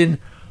freezing,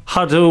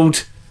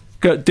 huddled,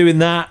 doing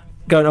that,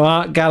 going to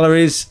art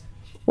galleries.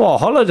 What a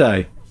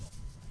holiday.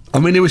 I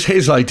mean, it was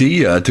his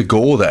idea to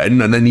go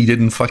then, and then he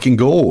didn't fucking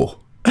go.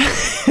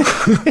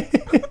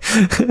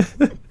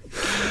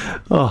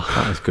 Oh,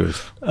 that was good.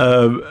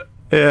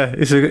 Yeah,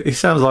 it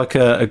sounds like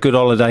a good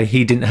holiday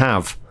he didn't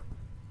have.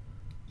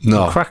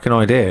 No. Cracking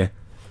idea.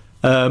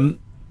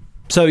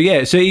 So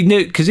he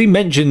knew, because he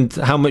mentioned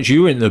how much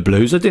you were into the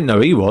blues. I didn't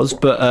know he was,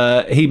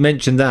 but he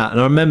mentioned that, and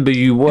I remember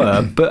you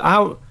were. But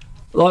how,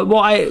 like,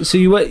 what? So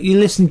you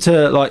listened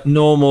to like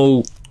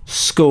normal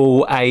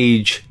school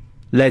age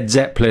Led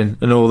Zeppelin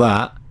and all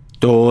that.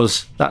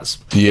 Doors.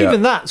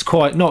 Even that's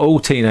quite. Not all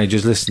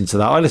teenagers listen to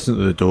that. I listened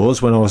to the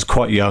Doors when I was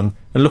quite young,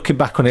 and looking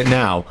back on it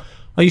now,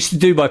 I used to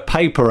do my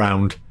paper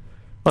round.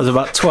 I was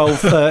about 12,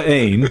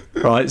 13,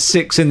 right?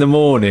 6 in the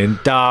morning,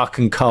 dark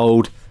and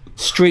cold,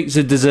 streets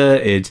are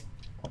deserted,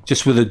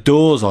 just with the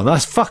Doors on.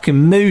 That's fucking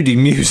moody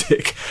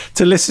music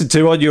to listen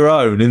to on your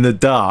own in the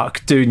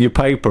dark, doing your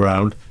paper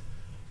round.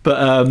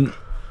 But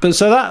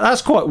so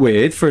that's quite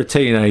weird for a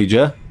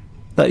teenager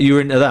that you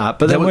were into that.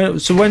 But then,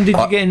 when did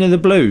you get into the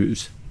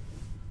blues?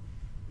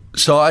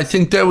 So I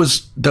think there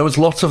was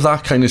lots of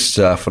that kind of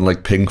stuff, and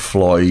like Pink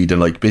Floyd, and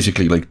like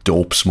basically like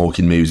dope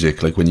smoking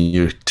music, like when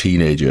you're a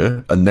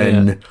teenager. And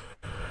then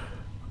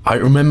I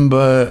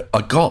remember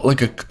I got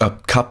like a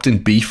Captain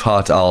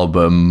Beefheart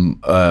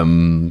album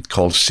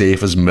called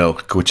Safe as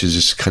Milk, which is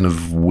this kind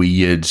of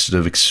weird sort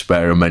of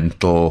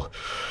experimental,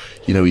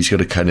 you know, he's got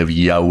a kind of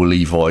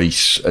yowly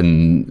voice,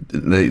 and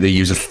they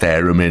use a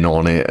theremin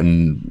on it,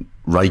 and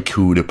Ry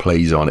Cooder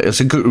plays on it. It's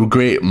a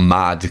great,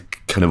 mad,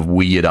 kind of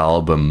weird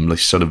album, like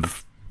sort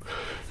of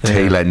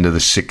tail end of the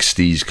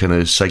 60s kind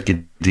of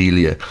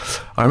psychedelia.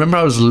 I remember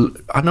I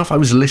don't know if I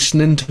was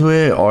listening to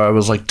it or I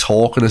was like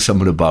talking to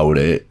someone about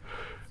it,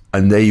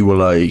 and they were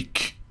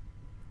like,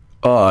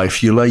 oh,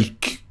 if you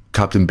like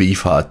Captain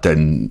Beefheart,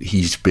 then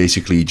he's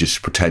basically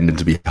just pretending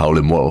to be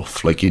Howlin'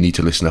 Wolf. Like, you need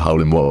to listen to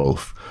Howlin'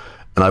 Wolf.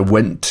 And I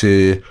went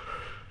to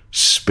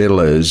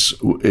Spillers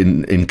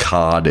in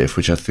Cardiff,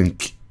 which I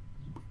think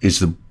is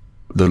the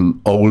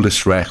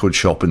oldest record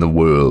shop in the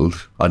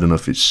world. I don't know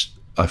if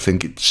I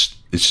think it's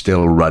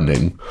still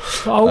running.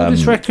 The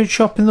oldest record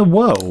shop in the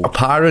world?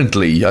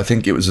 Apparently, I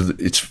think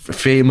it's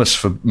famous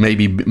for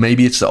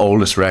maybe it's the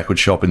oldest record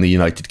shop in the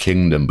United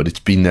Kingdom, but it's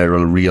been there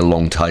a real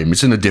long time.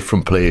 It's in a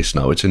different place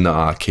now. It's in the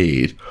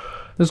arcade.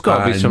 There's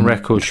got to be some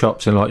record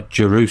shops in like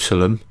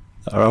Jerusalem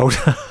that are old.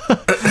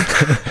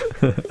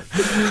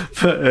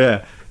 But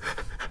yeah.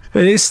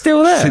 But it's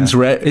still there.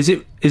 Is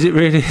it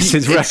really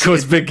since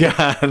records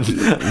began?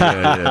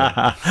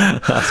 Yeah.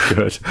 That's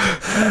good.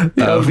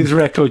 The oldest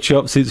record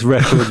shop since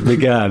records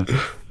began.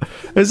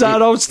 Is that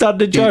an old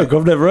standard joke?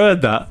 I've never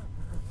heard that.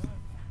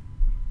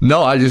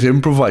 No, I just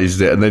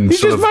improvised it and then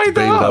sort of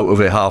bailed out of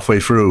it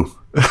halfway through.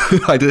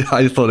 I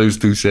thought it was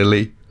too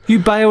silly. You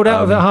bailed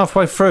out of it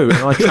halfway through,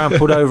 and I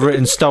trampled over it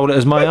and stole it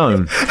as my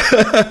own.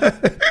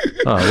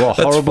 Oh, what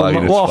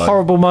a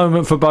horrible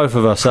moment for both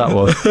of us that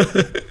was.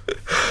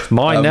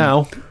 Mine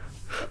now.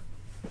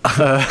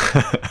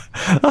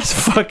 That's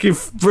a fucking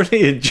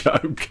brilliant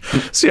joke.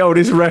 It's the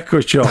oldest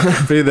record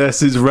shop. Been there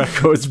since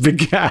records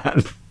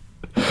began.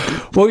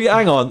 Well,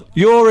 hang on.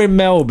 You're in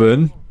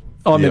Melbourne.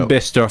 I'm in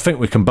Bicester. I think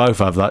we can both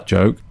have that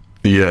joke.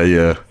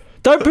 Yeah.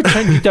 Don't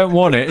pretend you don't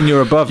want it and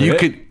you're above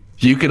it.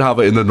 You can have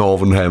it in the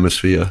Northern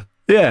Hemisphere.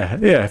 Yeah.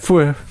 If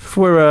we're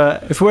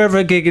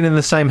ever gigging in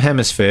the same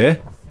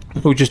hemisphere,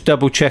 we'll just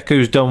double check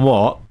who's done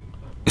what.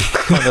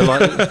 Kind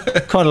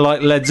of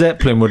like Led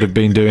Zeppelin would have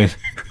been doing.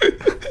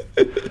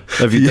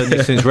 Have you done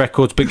this since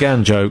records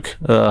began? Joke.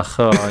 All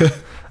right.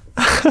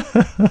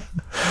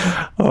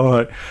 All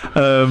right.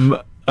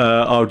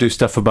 I'll do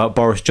stuff about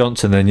Boris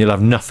Johnson. Then you'll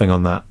have nothing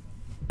on that.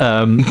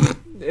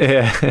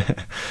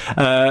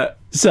 Yeah.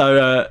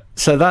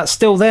 So that's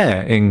still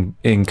there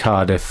in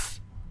Cardiff.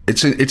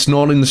 It's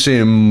not in the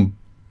same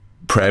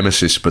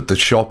premises, but the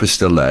shop is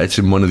still there. It's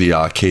in one of the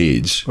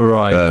arcades,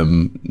 right,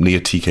 near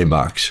TK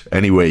Maxx.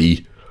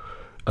 Anyway,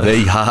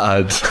 they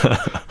had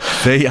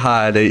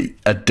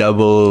a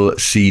double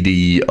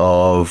CD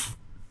of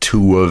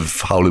two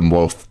of Howlin'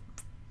 Wolf's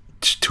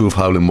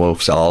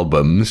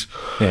albums.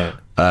 Yeah,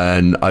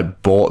 and I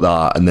bought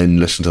that and then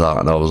listened to that,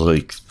 and I was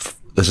like,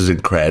 "This is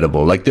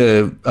incredible!" Like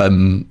the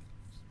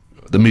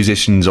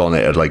musicians on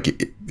it are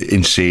like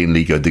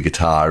insanely good. The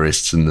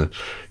guitarists and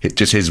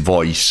just his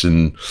voice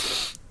and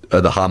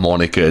the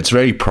harmonica. It's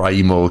very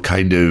primal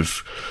kind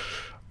of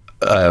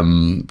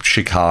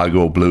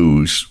Chicago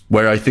blues,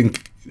 where I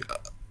think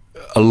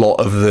a lot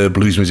of the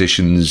blues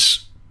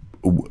musicians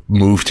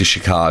moved to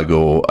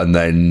Chicago and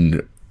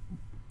then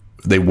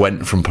they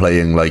went from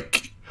playing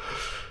like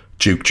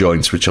juke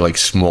joints, which are like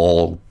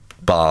small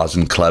bars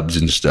and clubs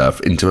and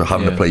stuff, into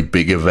having to play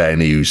bigger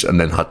venues,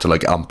 and then had to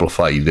like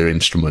amplify their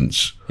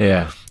instruments.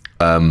 Yeah.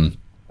 And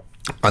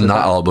that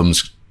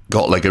album's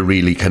got like a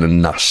really kind of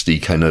nasty,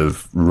 kind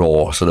of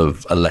raw sort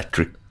of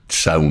electric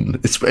sound.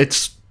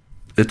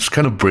 It's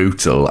kind of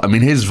brutal. I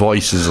mean, his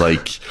voice is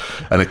like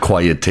an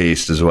acquired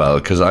taste as well,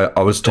 because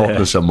I was talking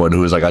to someone who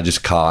was like, I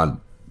just can't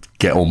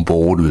get on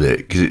board with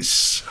it because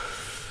it's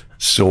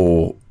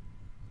so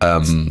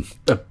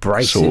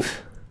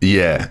abrasive.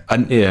 Yeah,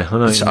 and I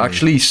know it's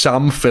actually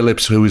Sam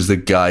Phillips, who is the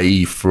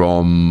guy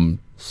from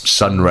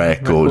Sun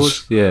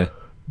Records. Yeah,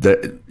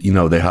 that, you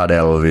know, they had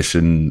Elvis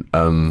and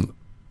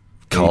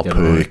Carl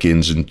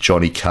Perkins and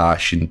Johnny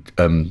Cash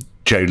and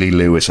Jerry Lee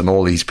Lewis and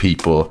all these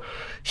people.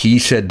 He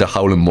said the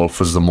Howlin'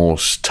 Wolf was the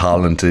most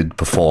talented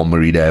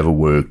performer he'd ever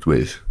worked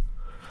with.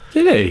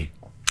 Did he?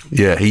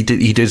 Yeah, he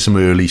did some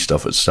early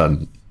stuff at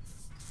Sun.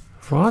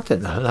 Well, I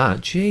didn't know that.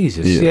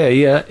 Jesus. Yeah.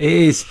 It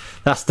is.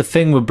 That's the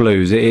thing with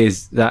blues. It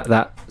is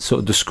that sort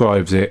of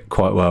describes it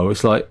quite well.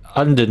 It's like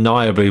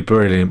undeniably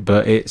brilliant,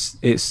 but it's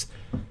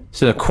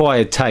an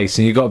acquired taste,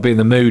 and you've got to be in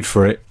the mood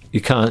for it. You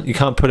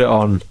can't put it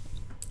on.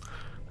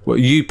 Well,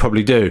 you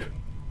probably do.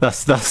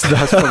 That's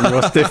probably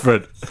what's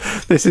different.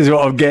 This is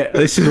what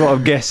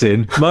I'm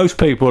guessing. Most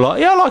people are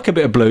like, I like a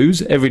bit of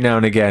blues every now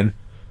and again,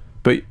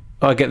 but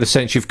I get the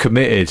sense you've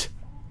committed.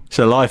 It's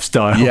a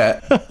lifestyle.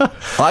 Yeah,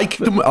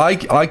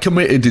 I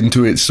committed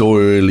into it so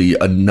early,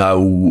 and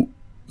now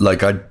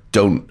like I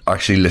don't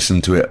actually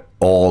listen to it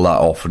all that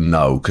often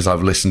now because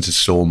I've listened to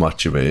so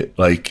much of it.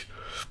 Like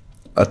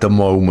at the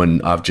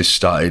moment, I've just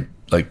started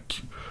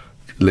like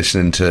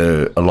listening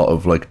to a lot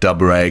of like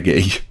dub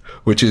reggae,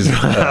 which is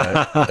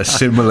a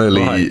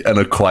similarly an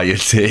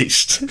acquired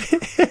taste.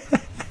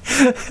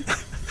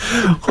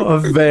 What a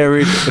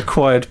varied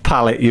acquired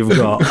palette you've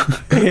got.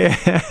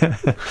 Yeah.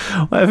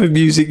 Whatever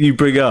music you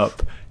bring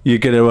up, you're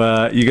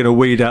gonna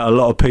weed out a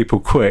lot of people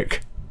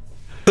quick.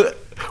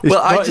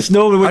 It's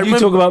normally when you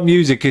talk about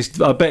music,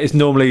 I bet it's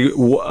normally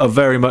a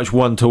very much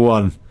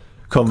one-to-one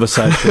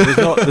conversation.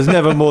 There's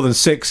never more than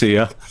 6 of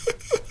you.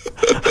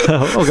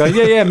 I'll go,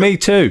 yeah, me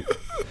too.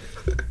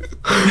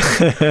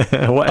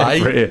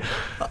 Whatever it is.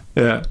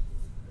 Yeah.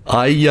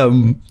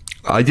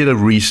 I did a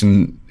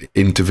recent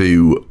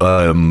interview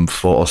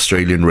for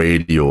Australian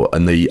radio,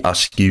 and they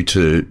ask you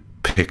to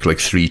pick like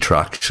 3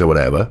 tracks or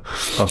whatever.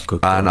 Oh, good.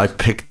 And I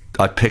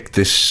picked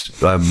this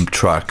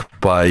track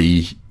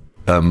by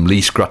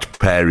Lee Scratch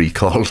Perry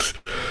called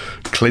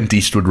Clint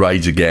Eastwood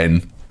Rides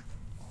Again.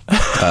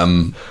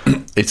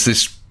 It's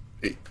this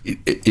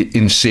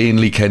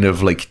insanely kind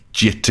of like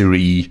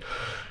jittery,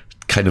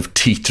 kind of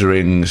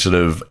teetering sort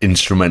of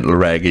instrumental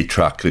reggae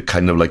track that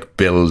kind of like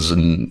builds,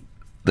 and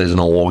there's an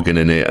organ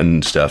in it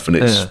and stuff, and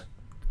it's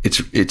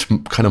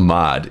kind of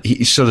mad.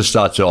 He sort of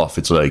starts off,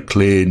 it's like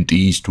Clint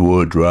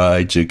Eastwood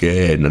Rides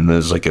Again, and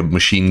there's like a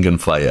machine gun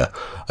fire,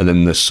 and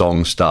then the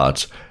song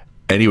starts.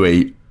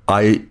 Anyway,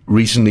 I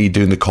recently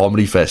doing the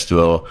comedy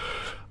festival,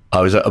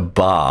 I was at a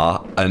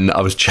bar and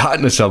I was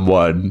chatting to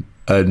someone,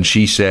 and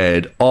she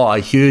said, "Oh,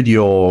 I heard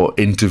your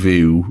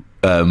interview,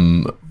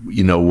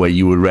 where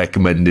you were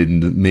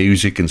recommending the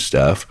music and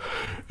stuff."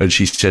 And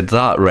she said,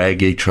 "That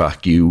reggae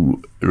track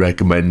you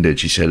recommended,"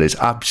 she said, "it's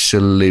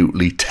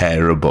absolutely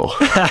terrible."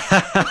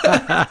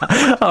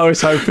 I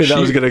was hoping that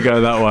was going to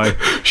go that way.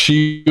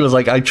 She was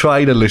like, "I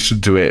tried to listen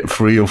to it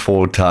 3 or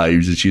 4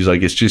 times," and she's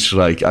like, "It's just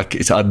like,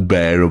 it's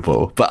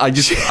unbearable." But I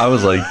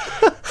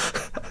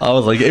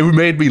was like, it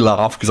made me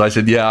laugh because I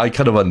said, "Yeah, I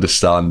kind of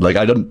understand. Like,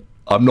 I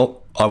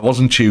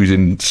wasn't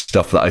choosing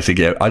stuff that I think,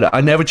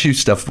 I never choose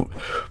stuff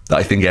that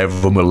I think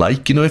everyone will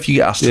like. You know, if you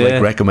get asked to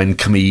like recommend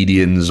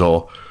comedians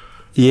or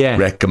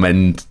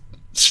recommend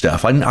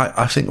stuff,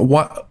 I think,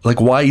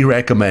 why you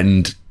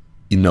recommend,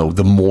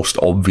 the most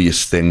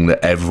obvious thing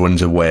that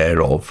everyone's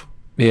aware of?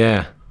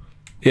 Yeah.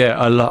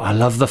 I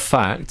love the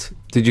fact.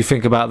 Did you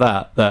think about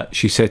that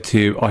she said to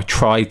you, "I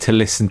tried to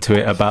listen to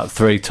it about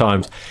 3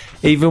 times."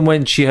 Even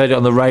when she heard it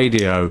on the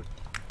radio,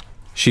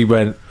 she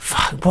went,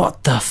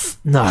 "What the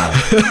no."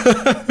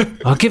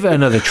 I'll give it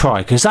another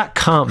try, because that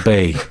can't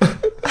be.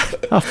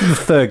 After the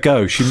 3rd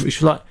go, she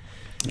was like,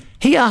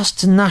 "He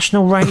asked a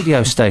national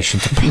radio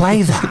station to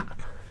play that."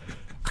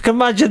 I can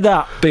imagine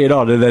that being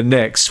on in the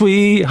next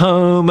Sweet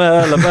Home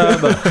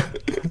Alabama.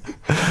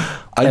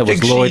 There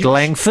was Lloyd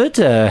Langford.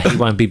 He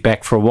won't be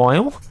back for a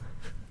while.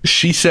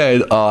 She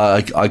said,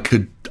 I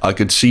could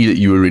see that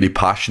you were really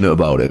passionate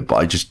about it, but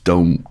I just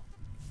don't.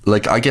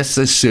 Like, I guess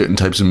there's certain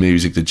types of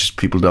music that just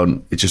people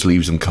don't. It just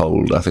leaves them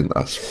cold. I think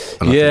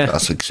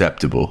that's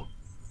acceptable.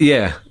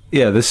 Yeah.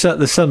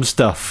 There's some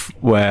stuff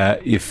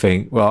where you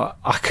think, well,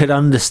 I could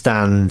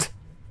understand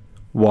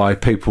why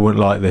people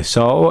wouldn't like this,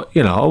 so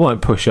I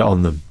won't push it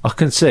on them. I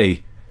can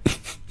see,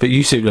 but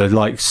you seem to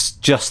like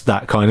just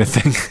that kind of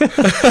thing,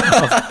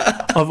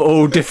 of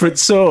all different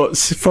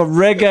sorts, from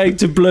reggae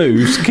to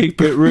blues. Keep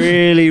it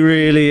really,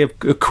 really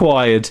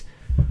acquired.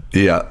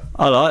 Yeah,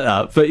 I like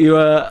that. But you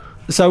were.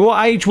 So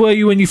what age were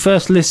you when you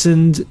first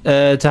listened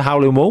to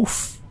Howlin'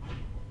 Wolf?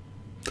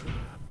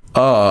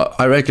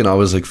 I reckon I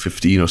was like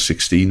 15 or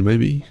 16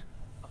 maybe.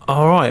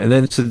 All right, and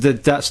then so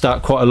did that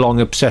start quite a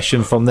long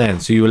obsession from then?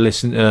 So you were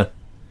listening to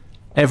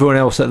everyone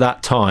else at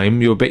that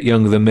time. You were a bit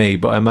younger than me,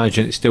 but I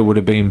imagine it still would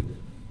have been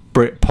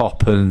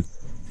Britpop and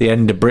the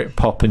end of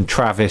Britpop and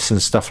Travis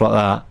and stuff like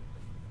that.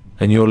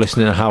 And you're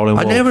listening to Howlin'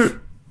 Wolf.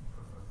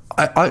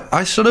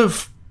 I sort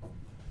of,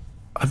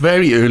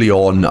 very early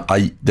on,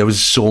 there was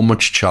so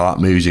much chart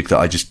music that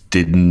I just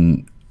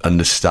didn't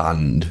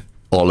understand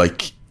or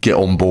like get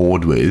on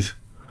board with.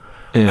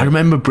 Yeah. I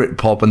remember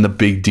Britpop and the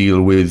big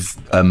deal with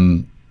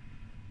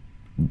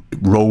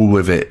Roll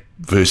With It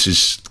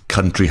versus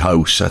Country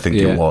House, I think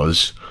it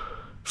was,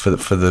 for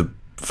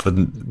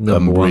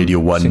Radio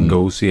 1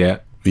 singles, yeah.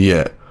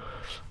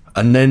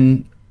 And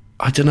then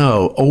I don't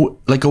know,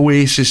 like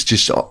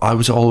Oasis, I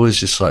was always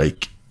just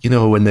like,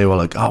 when they were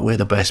like, "Oh, we're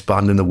the best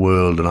band in the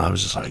world," and I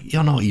was just like,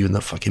 "You're not even the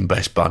fucking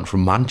best band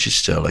from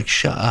Manchester, like,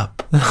 shut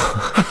up."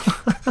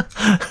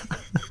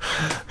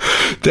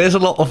 There was a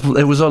lot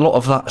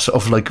of that sort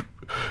of like,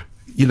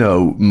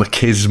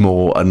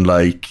 machismo and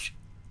like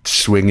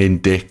swinging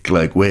dick,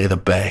 like, we're the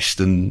best,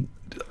 and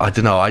I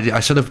don't know,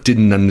 I sort of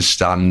didn't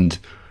understand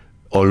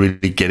or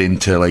really get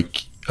into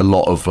like a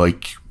lot of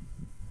like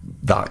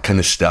that kind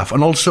of stuff.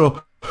 And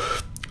also,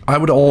 I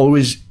would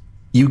always,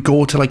 you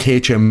go to like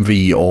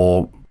HMV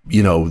or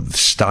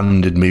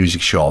standard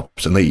music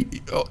shops, and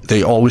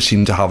they always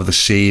seem to have the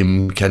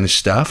same kind of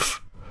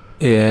stuff.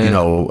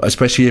 Yeah,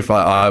 especially if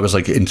I was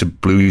like into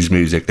blues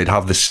music, they'd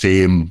have the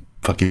same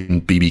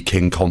fucking BB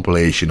King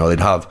compilation, or they'd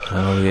have,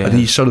 and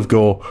you sort of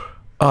go,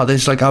 oh,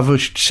 there's like other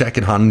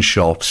second-hand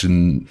shops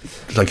and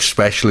like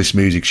specialist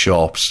music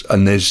shops,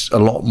 and there's a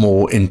lot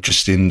more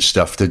interesting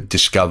stuff to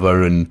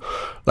discover. And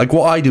like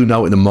what I do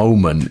now at the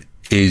moment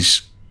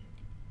is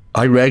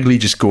I regularly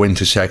just go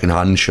into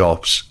second-hand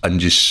shops and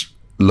just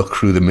look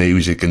through the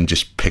music and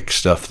just pick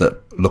stuff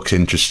that looks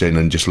interesting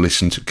and just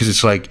listen to, because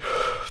it's like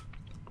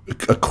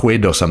a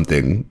quid or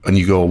something, and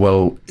you go,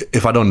 well,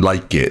 if I don't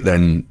like it,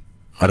 then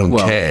I don't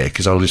care,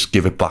 because I'll just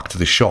give it back to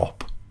the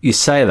shop. You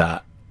say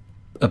that,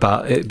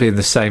 about it being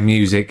the same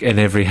music in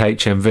every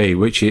HMV,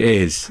 which it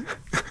is.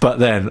 But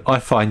then I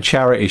find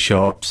charity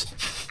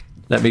shops.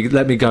 Let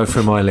me go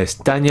through my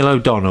list. Daniel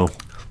O'Donnell.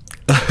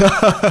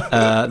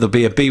 There'll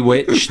be a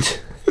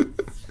Bewitched.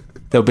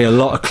 There'll be a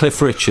lot of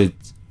Cliff Richard.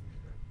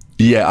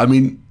 Yeah, I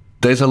mean,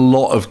 there's a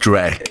lot of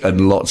Drek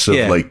and lots of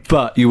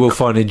but you will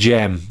find a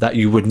gem that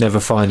you would never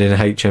find in a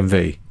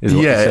HMV.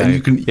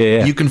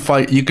 And you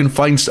can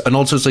find, and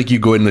also it's like you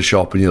go in the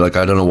shop and you're like,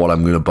 I don't know what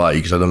I'm going to buy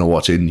because I don't know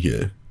what's in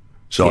here.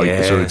 So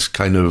it's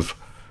kind of,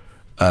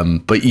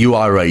 but you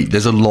are right.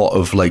 There's a lot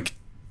of like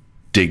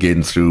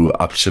digging through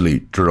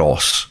absolute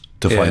dross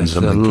to find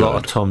something. There's a lot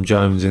of Tom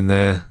Jones in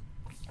there.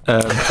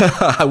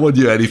 I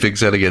wouldn't do anything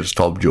said against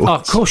Tom Jones. Oh,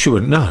 of course you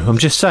wouldn't. No, I'm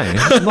just saying.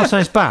 I'm not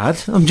saying it's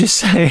bad. I'm just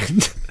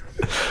saying.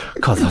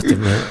 God, I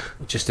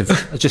just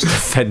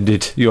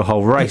offended your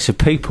whole race of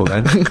people.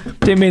 Then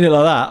didn't mean it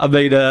like that. I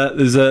mean,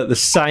 there's the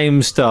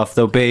same stuff.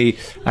 There'll be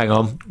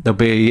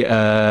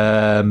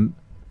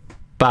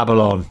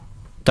Babylon,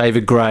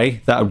 David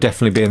Gray. That'll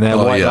definitely be in there.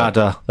 White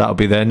Ladder. That'll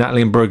be there.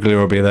 Natalie and Bruglia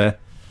will be there.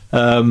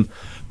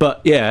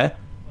 But yeah.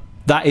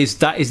 That is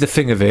the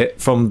thing of it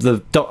from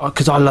the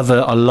because I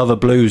love a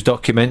blues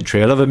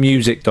documentary. I love a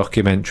music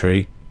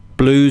documentary.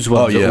 Blues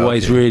ones are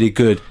always really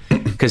good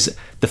because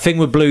the thing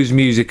with blues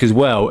music as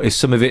well is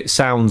some of it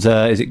sounds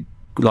is it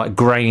like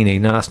grainy?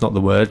 No, that's not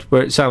the word.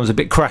 Where it sounds a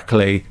bit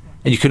crackly,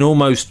 and you can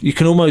almost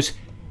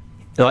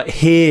like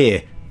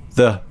hear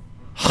the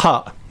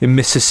hut in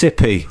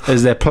Mississippi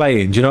as they're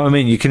playing. Do you know what I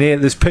mean? You can hear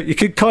this. You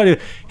can kind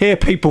of hear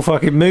people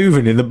fucking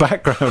moving in the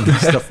background and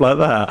stuff like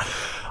that.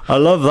 I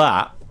love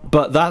that.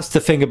 But that's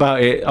the thing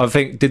about it. I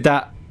think did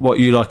that what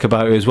you like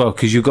about it as well,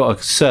 because you've got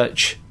to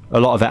search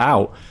a lot of it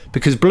out.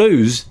 Because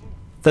blues,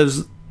 they're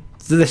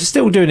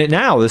still doing it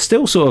now. They're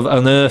still sort of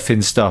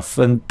unearthing stuff,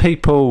 and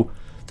people.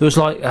 There was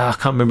like I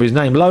can't remember his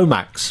name.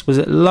 Lomax, was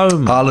it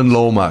Lomax? Alan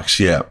Lomax,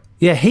 yeah.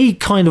 Yeah, he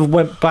kind of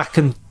went back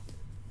and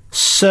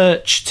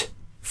searched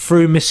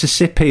through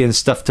Mississippi and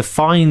stuff to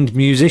find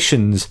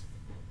musicians,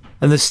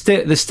 and there's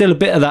still a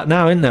bit of that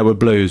now, isn't there, with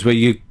blues, where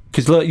you.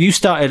 Because look, you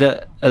started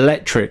at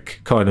electric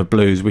kind of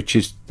blues, which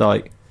is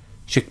like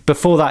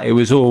before that it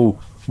was all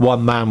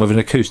one man with an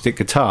acoustic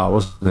guitar,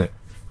 wasn't it?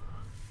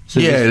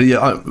 So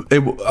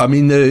I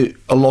mean, a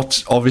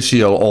lot.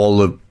 Obviously, all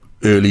the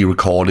early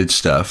recorded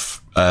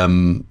stuff.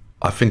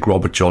 I think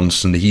Robert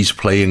Johnson, he's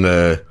playing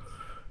a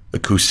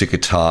acoustic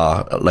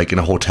guitar like in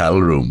a hotel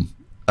room.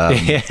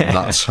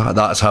 That's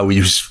how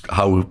his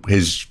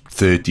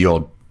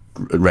 30-odd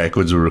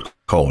records were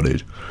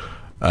recorded.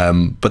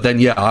 But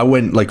then I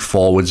went like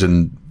forwards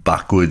and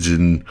backwards,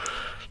 and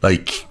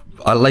like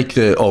I like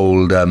the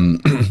old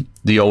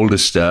the older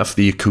stuff,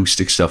 the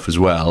acoustic stuff as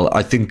well.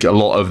 I think a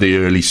lot of the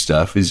early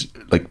stuff is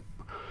like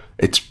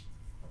it's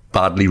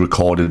badly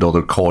recorded, or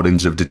the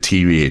recordings have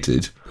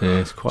deteriorated. Yeah,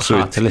 it's quite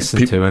hard to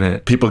listen to, isn't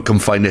it? People can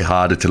find it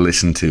harder to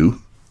listen to.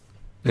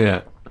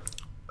 Yeah.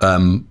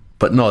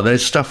 But no,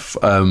 there's stuff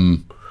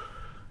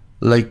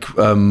like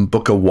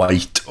Booker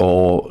White,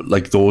 or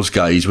like those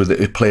guys with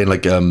it playing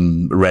like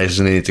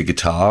resonator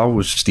guitar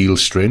with steel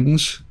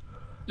strings,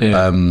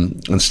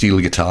 and steel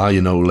guitar.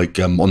 You know, like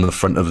on the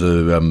front of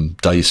the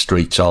Dire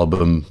Straits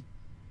album.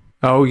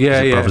 Oh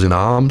yeah, Brothers in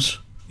Arms.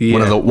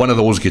 Yeah. One of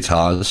those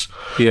guitars.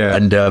 Yeah,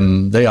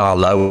 and they are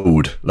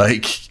loud.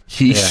 Like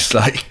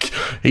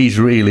he's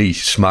really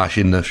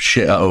smashing the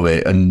shit out of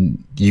it,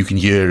 and you can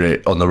hear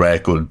it on the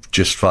record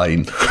just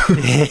fine.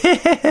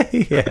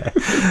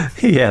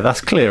 yeah,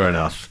 that's clear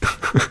enough.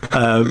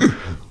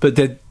 But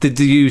did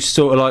you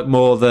sort of like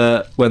more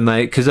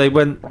because they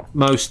went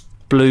most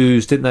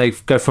blues, didn't they?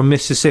 Go from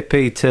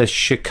Mississippi to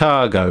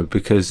Chicago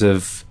because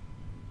of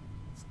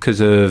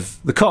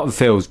the cotton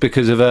fields,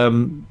 because of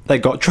they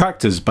got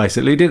tractors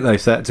basically, didn't they?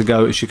 So they had to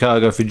go to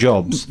Chicago for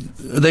jobs.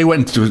 They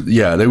migrated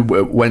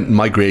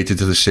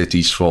to the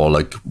cities for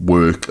like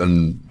work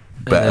and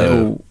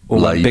better all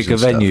lives, bigger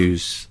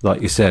venues,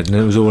 like you said, and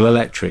it was all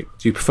electric.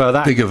 Do you prefer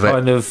that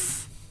kind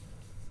of?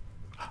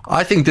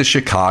 I think the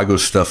Chicago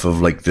stuff of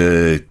like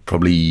the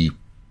probably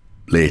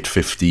late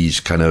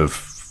 50s kind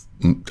of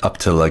up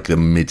to like the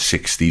mid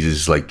 60s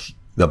is like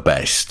the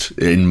best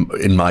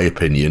in my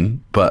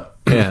opinion. But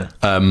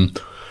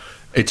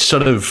it's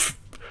sort of,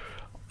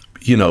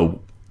 you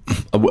know,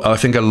 I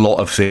think a lot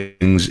of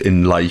things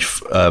in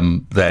life,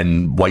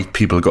 then white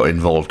people got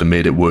involved and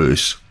made it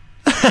worse.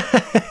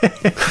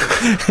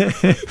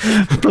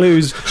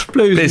 blues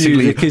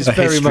music is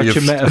very much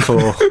a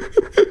metaphor.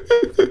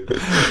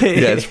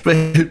 Yeah, it's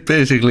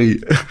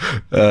basically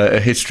a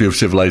history of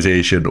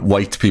civilization.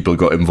 White people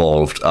got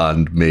involved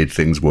and made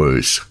things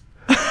worse.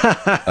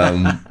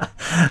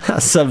 That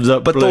sums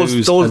up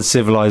blues and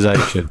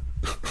civilization.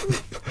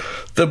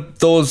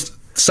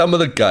 Some of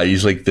the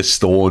guys like the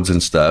Stones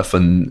and stuff,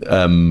 and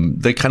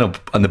they kind of,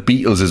 and the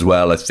Beatles as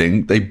well, I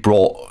think they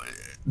brought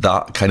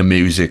that kind of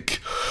music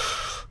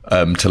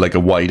to like a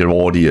wider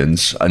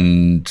audience,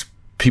 and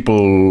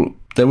people,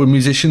 there were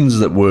musicians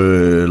that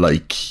were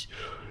like,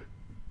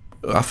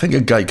 I think a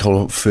guy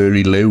called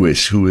Furry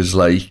Lewis, who was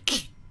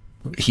like,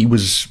 he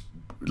was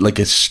like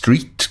a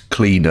street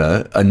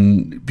cleaner,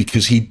 and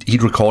because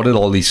he'd recorded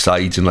all these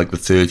sides in like the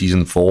 30s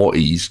and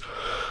 40s,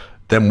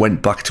 then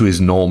went back to his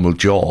normal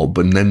job,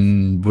 and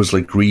then was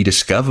like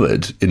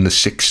rediscovered in the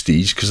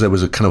 60s because there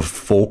was a kind of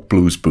folk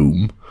blues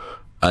boom,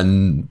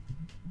 and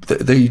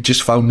they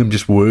just found him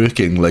just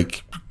working,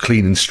 like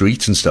cleaning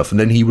streets and stuff, and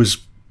then he was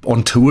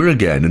on tour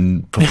again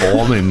and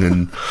performing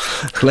and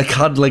like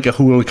had like a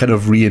whole kind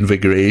of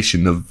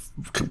reinvigoration of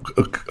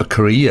a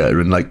career.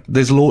 And like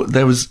there's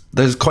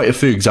quite a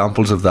few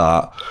examples of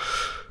that.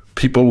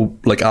 People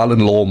like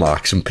Alan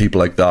Lomax and people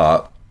like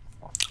that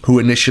who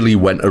initially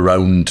went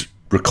around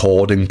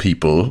recording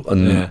people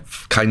and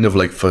kind of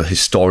like for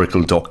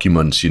historical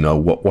documents, you know,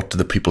 what do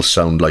the people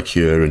sound like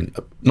here, and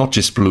not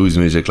just blues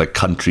music, like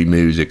country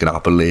music and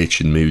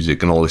Appalachian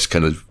music and all this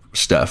kind of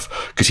stuff,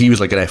 because he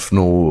was like an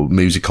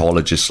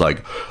ethnomusicologist.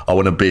 Like, I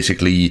want to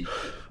basically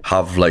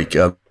have like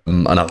an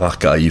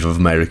archive of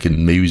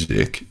American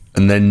music.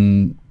 And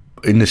then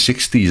in the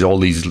 60s, all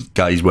these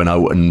guys went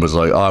out and was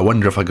like, oh, I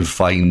wonder if I could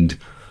find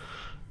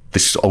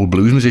this old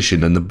blues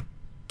musician, and the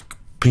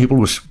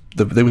people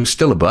they were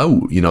still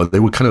about, you know,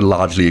 they were kind of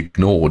largely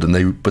ignored,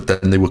 but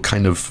then they were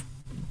kind of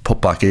put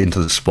back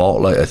into the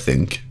spotlight. I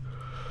think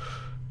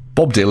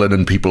Bob Dylan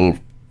and people,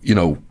 you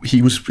know,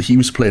 he was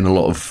playing a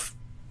lot of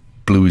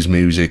blues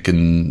music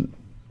and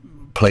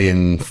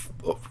playing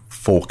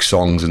folk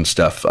songs and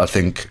stuff, I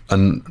think,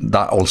 and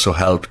that also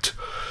helped,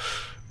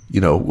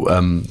 you know,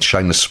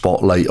 shine the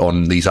spotlight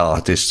on these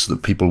artists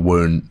that people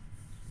weren't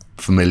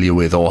familiar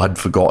with or had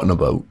forgotten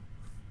about.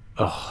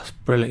 Oh, it's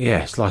brilliant.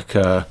 Yeah, it's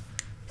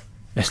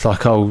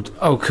like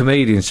old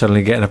comedians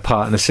suddenly getting a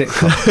part in a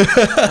sitcom.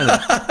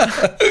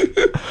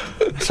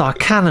 It's like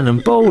Cannon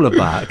and Ball are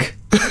back.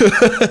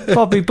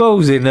 Bobby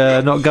Ball's in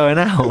Not Going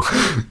Out.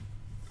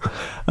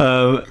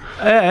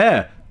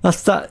 Yeah,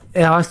 that's that.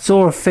 Yeah, I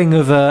saw a thing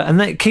of, and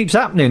it keeps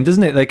happening,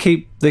 doesn't it? Like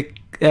in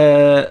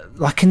the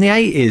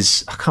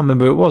 80s, I can't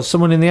remember who it was.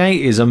 Someone in the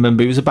 80s, I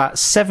remember he was about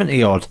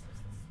 70 odd,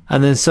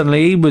 and then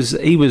suddenly he was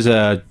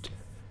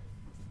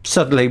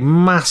suddenly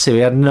massive. He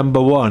had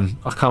 #1.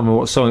 I can't remember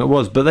what song it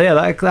was, but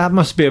yeah, that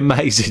must be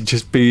amazing.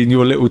 Just be in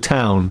your little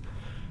town,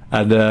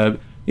 and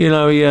you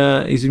know,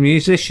 he's a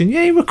musician.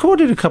 Yeah, he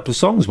recorded a couple of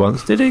songs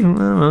once, did he? I don't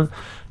know.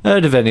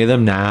 Heard of any of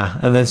them? Nah.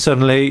 And then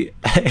suddenly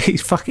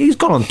he's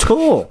gone on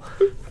tour.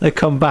 They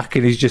come back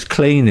and he's just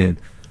cleaning.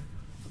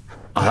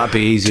 Oh, that'd be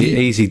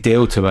easy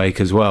deal to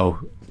make as well.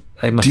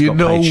 They must have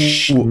got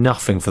paid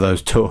nothing for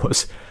those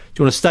tours. Do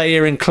you want to stay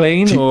here and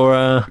clean,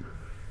 or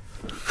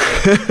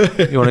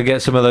you want to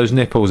get some of those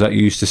nipples that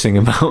you used to sing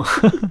about?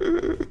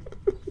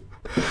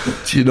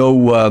 Do you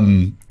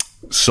know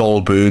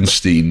Saul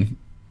Bernstein,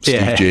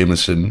 Steve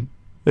Jameson?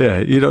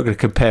 Yeah, you're not going to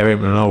compare him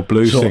to an old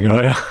blues singer,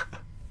 are you?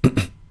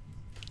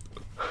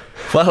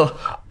 Well,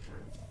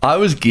 I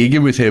was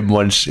gigging with him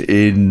once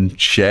in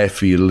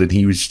Sheffield,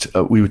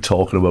 and we were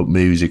talking about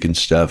music and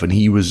stuff, and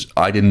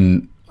I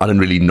didn't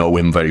really know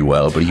him very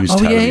well, but he was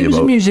telling me about... he was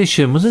a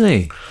musician, wasn't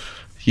he?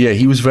 Yeah,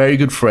 he was very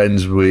good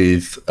friends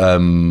with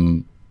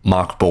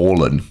Mark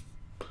Bolan.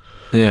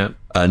 Yeah.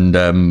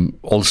 And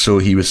also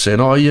he was saying,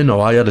 oh, you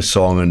know, I had a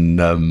song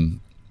and,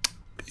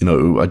 you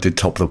know, I did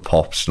Top of the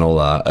Pops and all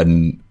that.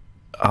 And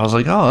I was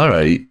like, oh, all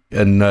right.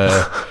 And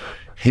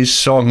his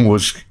song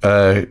was...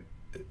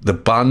 the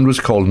band was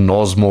called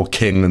Nosmo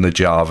King and the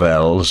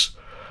Jarvels,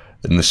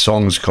 and the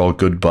song's called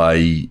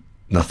Goodbye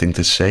Nothing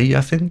to Say,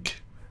 I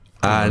think.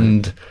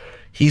 And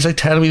he's like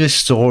telling me this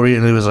story,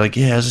 and it was like,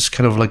 yeah, it's this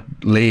kind of like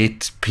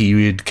late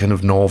period kind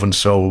of Northern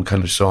soul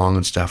kind of song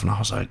and stuff. And I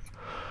was like,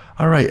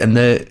 all right. And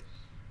the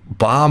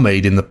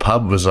barmaid in the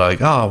pub was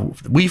like, oh,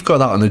 we've got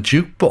that on the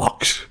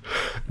jukebox.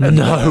 And,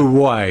 no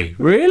way,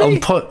 really?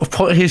 And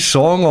put his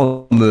song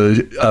on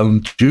the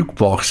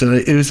jukebox, and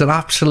it was an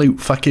absolute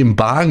fucking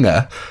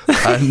banger.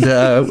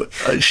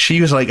 And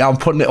she was like, I'm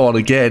putting it on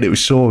again, it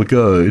was so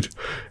good.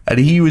 And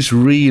he was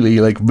really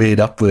like made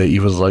up with it. He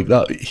was like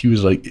that.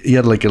 He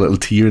had like a little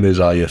tear in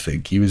his eye, I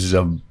think. He was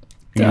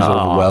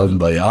overwhelmed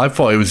by it. I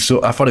thought it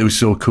was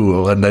so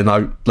cool. And then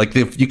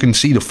you can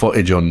see the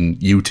footage on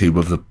YouTube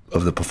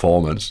of the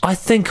performance. I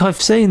think I've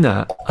seen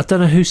that. I don't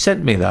know who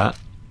sent me that.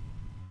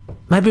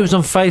 Maybe it was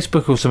on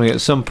Facebook or something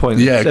at some point.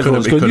 Yeah,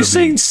 everyone's going, you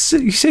seen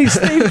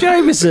Steve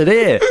Jameson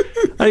here?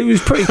 And he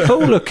was pretty cool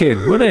looking,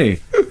 wasn't he?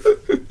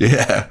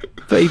 Yeah.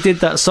 But he did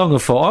that song. I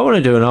thought, I want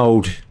to do an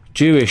old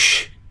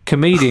Jewish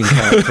comedian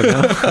character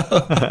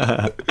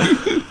now.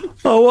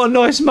 Oh, what a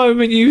nice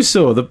moment you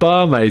saw. The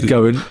barmaid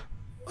going,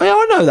 hey,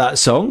 I know that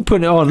song.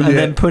 Putting it on and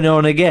then putting it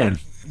on again.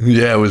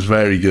 Yeah, it was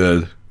very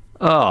good.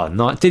 Oh,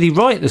 nice. Did he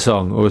write the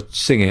song or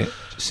sing it?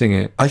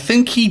 I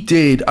think he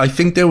did. I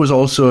think there was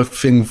also a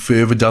thing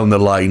further down the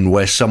line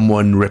where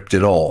someone ripped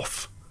it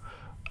off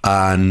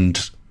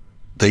and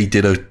they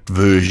did a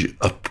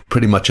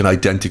pretty much an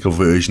identical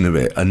version of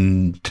it.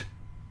 And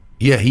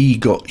yeah, he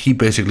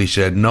basically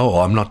said, no,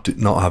 I'm not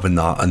having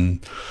that.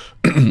 And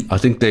I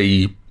think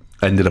they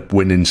ended up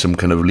winning some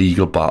kind of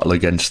legal battle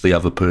against the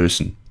other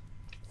person.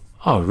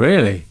 Oh,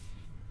 really?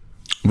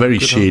 Very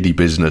shady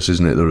business,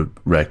 isn't it, the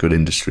record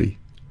industry?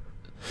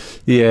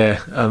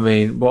 Yeah, I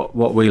mean, what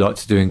we like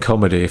to do in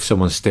comedy, if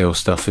someone steals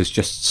stuff, is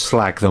just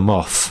slag them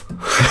off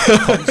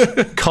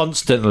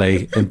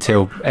constantly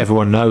until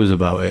everyone knows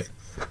about it.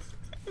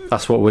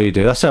 That's what we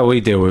do. That's how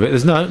we deal with it.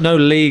 There's no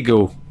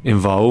legal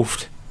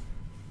involved.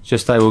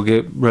 Just they will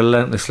get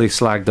relentlessly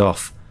slagged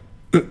off.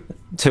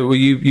 Till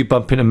you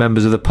bump into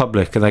members of the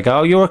public and they go,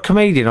 "Oh, you're a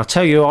comedian. I'll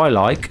tell you who I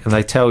like," and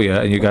they tell you,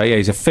 and you go, "Yeah,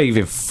 he's a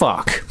thieving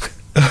fuck."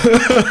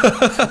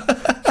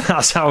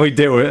 That's how we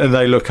deal with it, and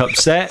they look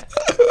upset,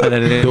 and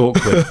then it's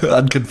awkward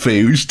and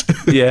confused.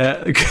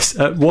 Yeah, because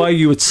why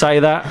you would say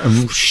that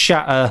and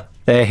shatter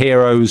their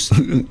hero's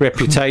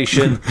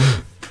reputation,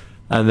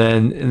 and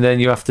then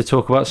you have to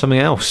talk about something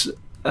else.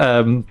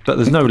 But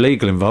there's no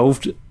legal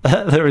involved.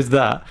 There is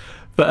that.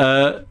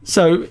 But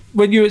so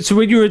when you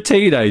were a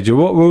teenager,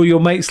 what were all your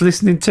mates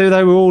listening to?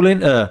 They were all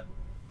into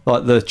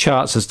like the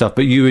charts and stuff,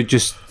 but you were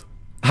just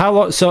how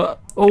long? So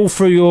all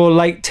through your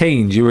late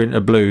teens, you were into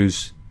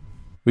blues.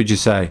 Would you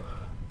say?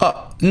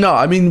 No,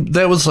 I mean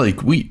there was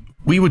like we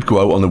would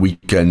go out on the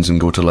weekends and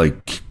go to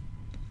like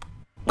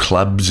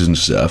clubs and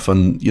stuff,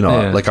 and you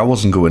know, like I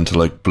wasn't going to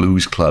like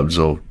blues clubs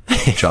or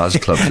jazz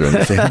clubs or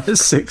anything.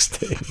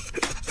 16.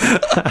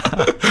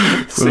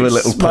 With a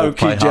little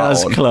smoky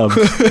jazz club.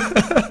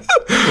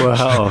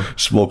 Wow.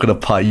 Smoking a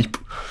pipe.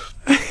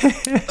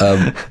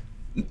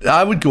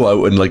 I would go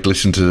out and like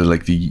listen to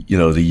like the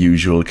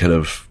usual kind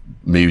of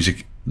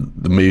music,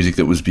 the music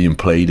that was being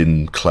played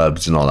in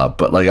clubs and all that.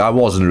 But like I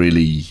wasn't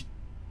really,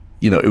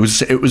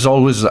 it was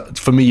always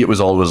for me. It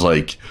was always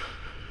like,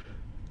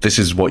 this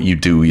is what you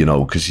do,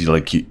 because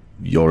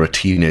you're a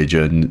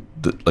teenager and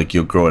like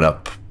you're growing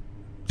up.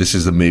 This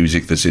is the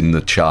music that's in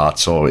the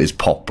charts or is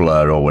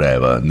popular or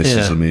whatever, and this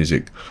is the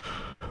music.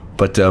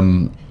 But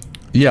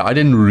yeah, I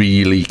didn't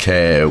really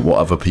care what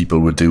other people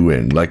were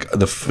doing. Like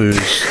the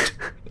first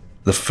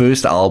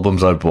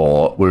albums I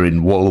bought were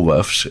in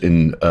Woolworths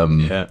in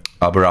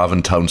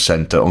Aberafon Town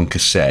Centre on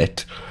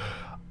cassette.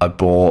 I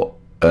bought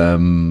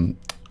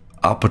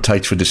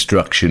Appetite for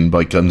Destruction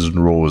by Guns N'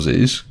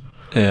 Roses.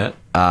 Yeah.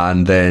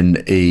 And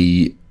then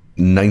a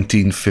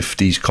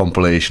 1950s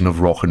compilation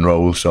of rock and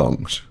roll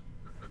songs.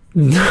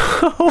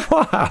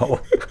 Wow.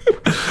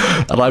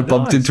 And I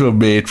bumped into a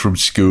mate from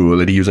school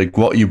and he was like,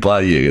 "What are you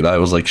buying?" And I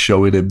was like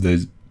showing him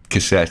the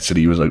cassettes and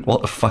he was like,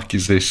 "What the fuck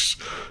is this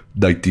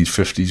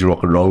 1950s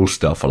rock and roll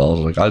stuff?" And I was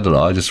like, "I don't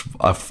know,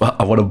 I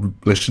want to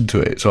listen to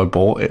it." So I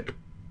bought it.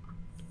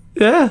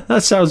 Yeah,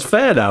 that sounds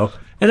fair now.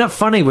 Isn't that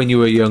funny when you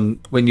were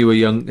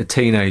a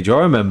teenager?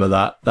 I remember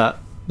that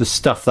the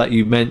stuff that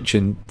you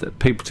mentioned that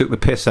people took the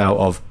piss out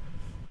of.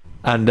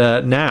 And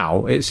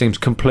now it seems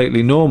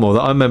completely normal.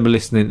 That I remember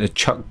listening to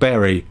Chuck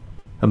Berry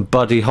and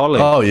Buddy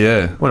Holly. Oh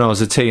yeah, when I was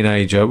a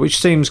teenager, which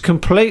seems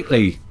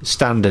completely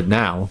standard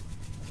now.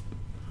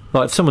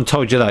 Like if someone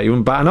told you that, you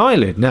wouldn't bat an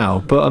eyelid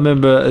now. But I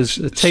remember as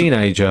a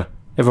teenager,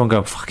 everyone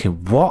going,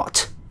 "Fucking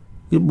what?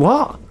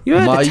 What? You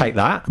had to take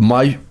that?"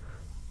 My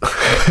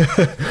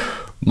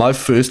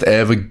first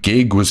ever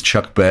gig was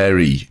Chuck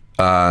Berry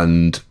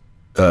and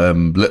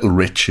Little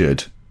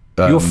Richard.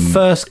 Your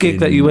first gig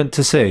that you went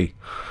to see?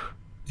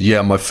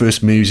 Yeah, my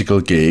first musical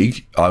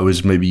gig, I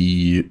was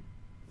maybe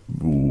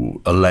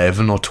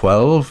 11 or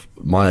 12.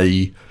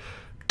 My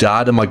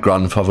dad and my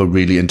grandfather were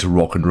really into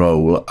rock and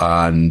roll,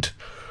 and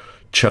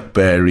Chuck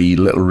Berry,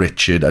 Little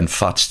Richard and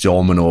Fats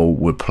Domino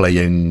were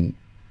playing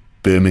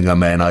Birmingham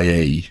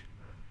NIA.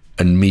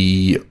 And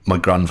me, my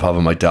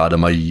grandfather, my dad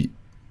and my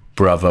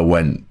brother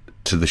went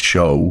to the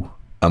show,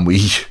 and we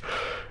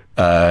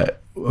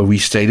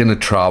stayed in a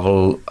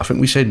travel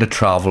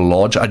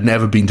lodge. I'd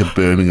never been to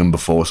Birmingham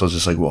before, so I was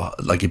just like,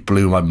 what? Like it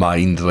blew my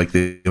mind, like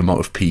the amount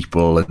of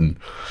people and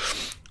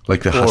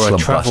like the hustle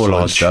and bustle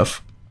and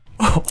stuff.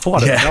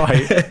 What a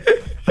night!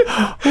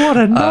 What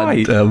a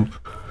night! And,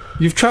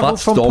 you've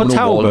travelled from Port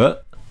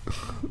Talbot?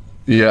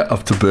 Yeah,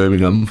 up to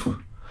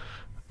Birmingham.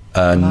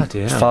 And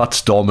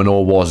Fats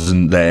Domino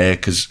wasn't there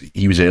because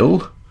he was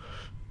ill.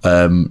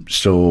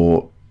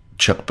 So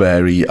Chuck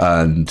Berry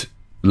and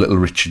Little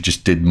Richard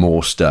just did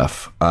more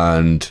stuff,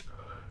 and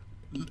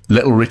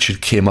Little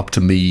Richard came up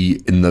to me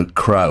in the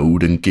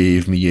crowd and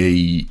gave me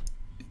a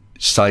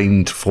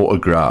signed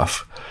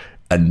photograph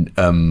and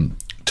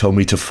told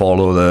me to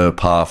follow the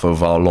path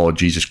of our Lord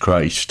Jesus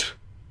Christ,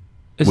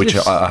 which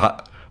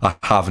I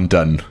haven't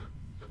done.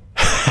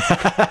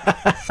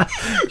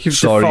 You've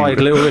defied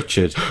Little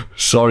Richard.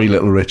 Sorry,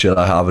 Little Richard,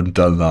 I haven't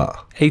done that.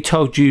 He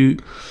told you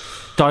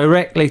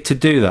directly to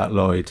do that,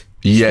 Lloyd?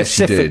 Yes,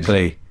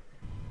 specifically. He did.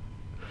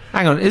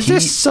 Hang on, is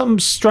this some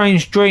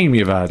strange dream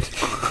you've had?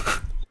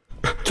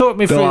 Talk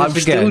me through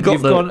this again.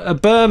 You've gone to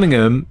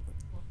Birmingham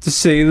to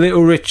see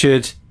Little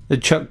Richard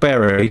and Chuck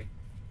Berry,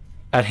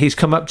 and he's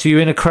come up to you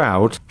in a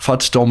crowd.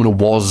 Fats Domino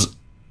was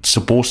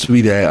supposed to be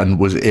there and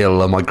was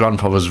ill, and my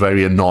grandfather was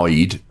very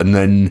annoyed. And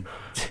then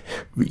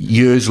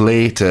years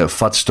later,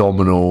 Fats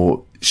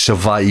Domino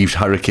survived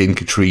Hurricane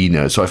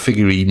Katrina, so I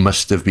figure he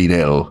must have been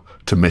ill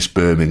to miss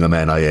Birmingham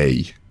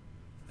NIA.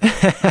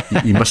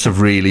 He must have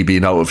really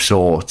been out of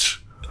sorts.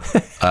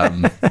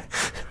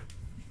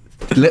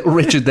 Little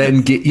Richard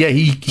then,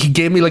 he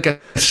gave me like a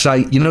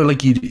sign. You know,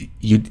 like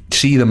you'd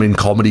see them in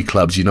comedy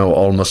clubs. You know,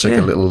 almost like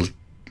a little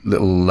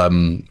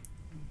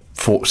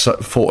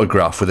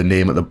photograph with a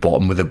name at the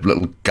bottom with a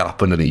little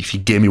gap underneath. He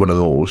gave me one of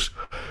those,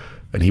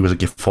 and he was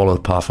like, "Follow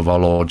the path of our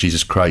Lord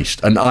Jesus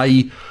Christ." And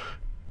I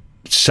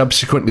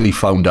subsequently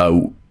found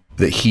out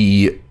that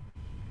he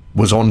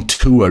was on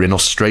tour in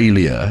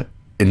Australia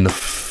in the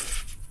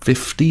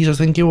 50s, I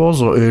think it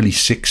was, or early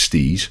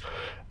 60s,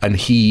 and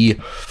he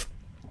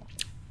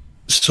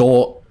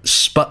saw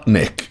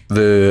Sputnik,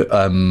 the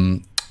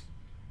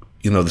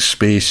the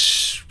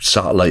space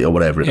satellite or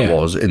whatever it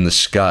was, in the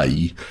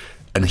sky,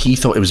 and he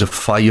thought it was a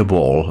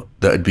fireball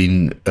that had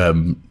been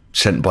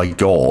sent by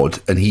God,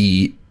 and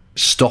he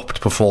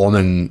stopped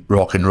performing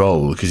rock and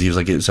roll because he was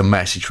like, it's a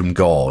message from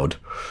God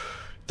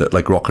that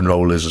like rock and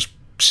roll is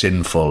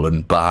sinful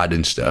and bad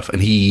and stuff,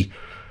 and he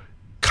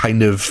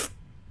kind of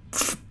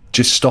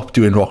just stopped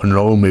doing rock and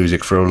roll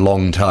music for a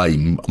long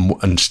time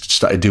and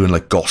started doing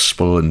like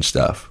gospel and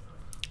stuff.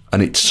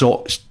 And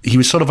he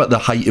was sort of at the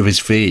height of his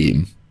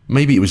fame.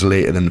 Maybe it was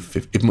later than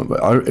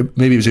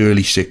maybe it was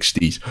early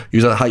 60s. He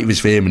was at the height of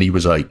his fame, and he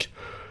was like,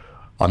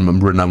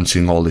 I'm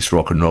renouncing all this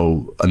rock and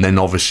roll. And then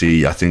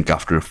obviously, I think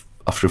after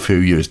a few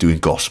years doing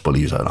gospel,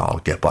 he was like, I'll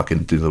get back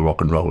into the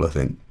rock and roll, I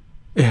think.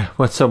 Yeah,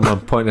 when someone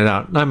pointed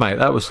out, no mate,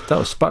 that was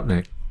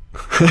Sputnik.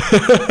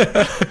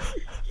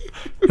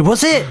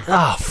 Was it?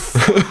 Oh,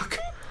 fuck.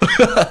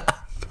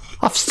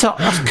 I've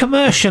stopped.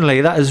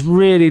 Commercially, that has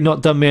really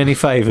not done me any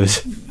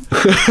favours.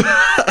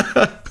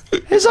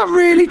 Is that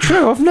really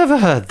true? I've never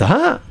heard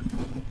that.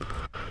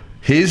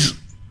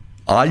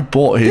 I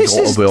bought his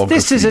autobiography.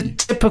 This is a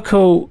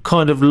typical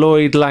kind of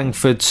Lloyd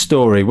Langford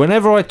story.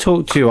 Whenever I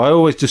talk to you, I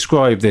always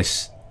describe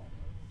this.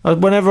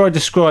 Whenever I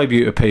describe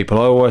you to people,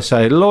 I always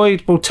say,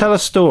 Lloyd will tell a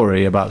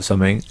story about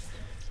something,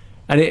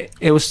 and it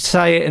will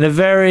say it in a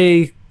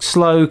very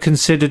slow,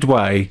 considered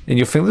way, and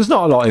you'll think there's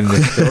not a lot in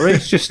this story.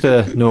 It's just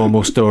a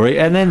normal story,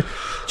 and then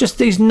just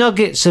these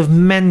nuggets of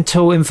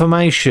mental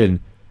information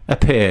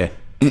appear.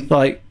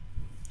 Like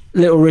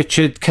Little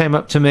Richard came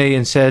up to me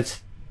and said,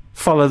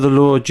 "Follow the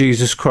Lord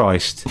Jesus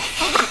Christ."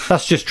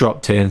 That's just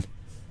dropped in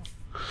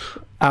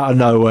out of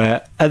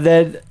nowhere, and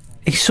then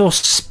he saw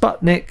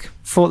Sputnik,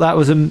 thought that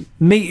was a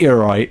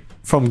meteorite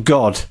from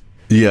God.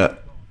 Yeah.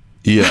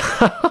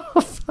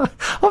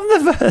 I've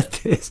never heard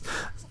this.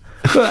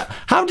 But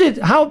how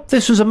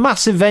this was a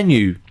massive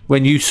venue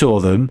when you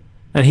saw them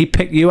and he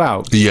picked you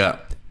out? Yeah.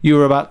 You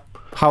were about,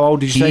 how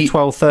old did you say,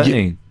 12,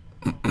 13?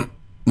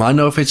 I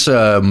know if it's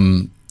I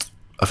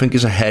think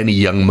it's a Henny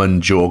Youngman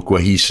joke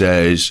where he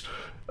says,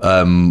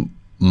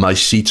 my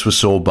seats were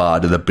so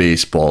bad at the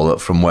baseball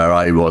that from where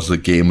I was the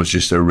game was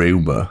just a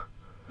rumour.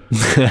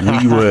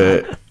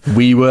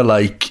 we were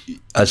like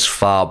as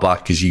far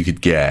back as you could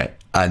get,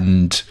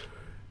 and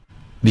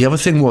the other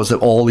thing was that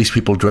all these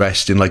people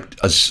dressed in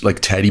as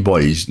teddy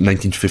boys,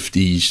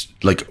 1950s,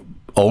 like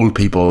old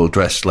people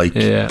dressed like,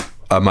 I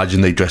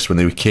imagine they dressed when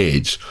they were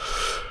kids,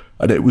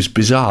 and it was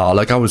bizarre.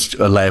 Like I was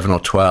 11 or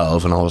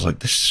 12 and I was like,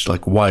 this is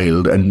like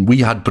wild, and we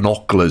had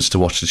binoculars to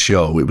watch the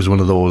show. It was one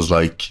of those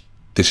like,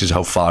 this is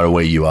how far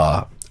away you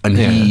are. And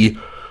he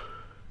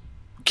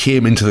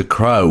came into the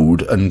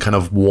crowd and kind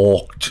of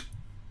walked.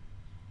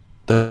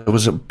 There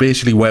was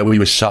basically where we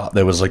were sat,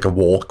 there was like a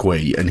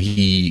walkway, and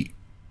I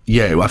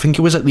think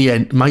it was at the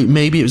end,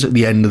 maybe it was at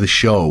the end of the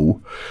show,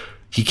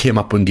 he came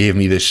up and gave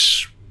me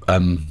this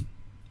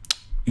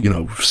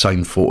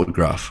signed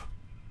photograph.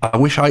 I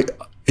wish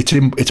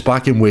it's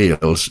back in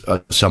Wales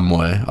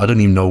somewhere. I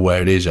don't even know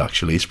where it is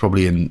actually. It's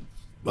probably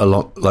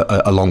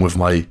along with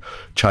my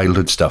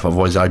childhood stuff.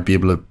 Otherwise I'd be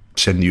able to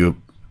send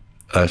you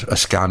a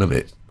scan of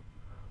it.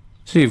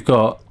 So you've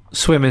got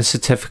swimming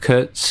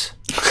certificates,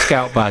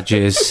 scout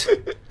badges,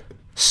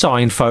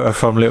 signed photo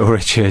from Little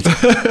Richard.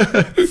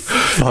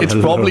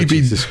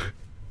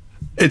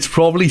 It's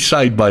probably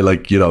signed by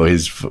like,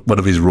 one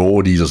of his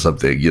roadies or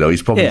something.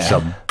 He's probably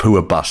some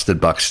poor bastard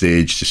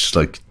backstage just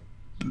like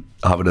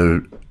having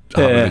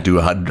to do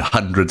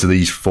hundreds of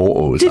these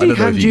photos.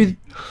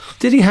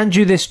 Did he hand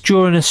you this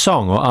during a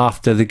song or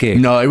after the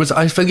gig? No,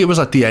 I think it was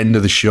at the end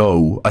of the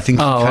show. I think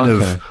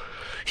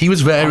he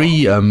was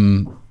very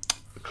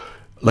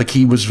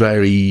he was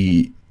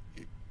very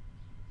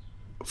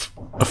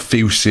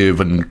effusive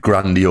and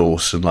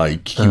grandiose, and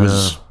like he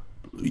was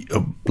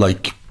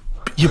like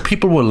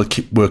people were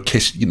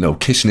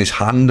kissing his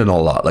hand and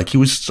all that. Like he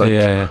was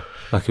like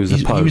like he was a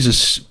pope. He was a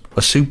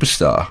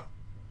superstar.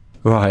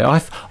 Right,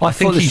 I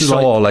think he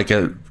saw like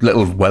a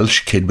little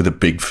Welsh kid with a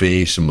big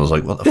face and was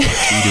like, "What the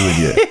fuck are you doing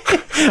here?"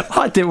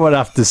 I didn't want to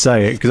have to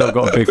say it because I've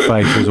got a big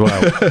face as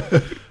well.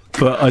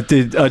 But I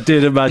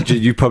did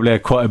imagine you probably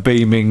had quite a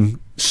beaming,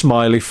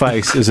 smiley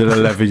face as an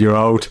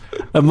 11-year-old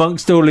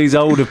amongst all these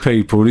older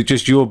people.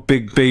 Just your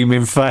big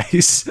beaming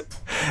face.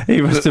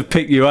 He must have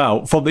picked you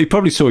out. He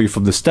probably saw you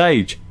from the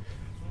stage.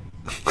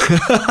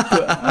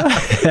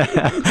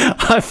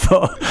 I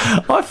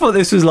thought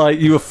this was like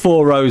you were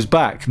 4 rows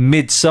back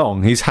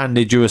mid-song. He's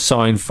handed you a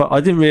sign.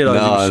 I didn't realise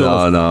he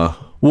was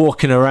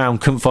walking around,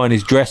 couldn't find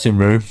his dressing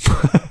room.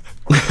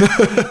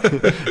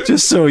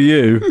 Just saw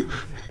you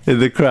in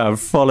the crowd.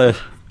 Funny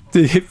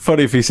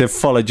if he said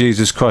follow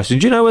Jesus Christ.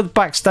 And do you know where the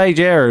backstage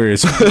area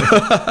is?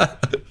 How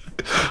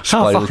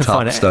fucking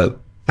find it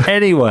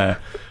anywhere?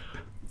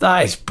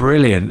 That is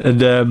brilliant.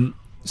 And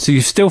so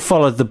you still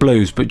followed the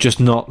blues, but just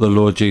not the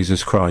Lord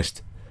Jesus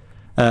Christ.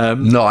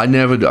 No, I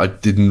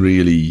didn't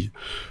really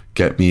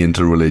get me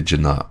into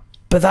religion.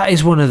 But that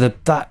is one of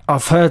that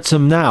I've heard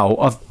some now.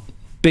 I've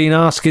been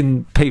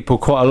asking people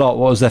quite a lot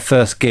what was their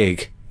first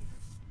gig,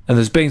 and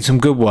there's been some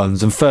good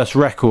ones, and first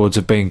records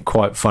have been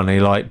quite funny,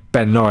 like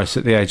Ben Norris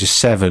at the age of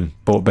 7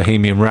 bought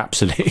Bohemian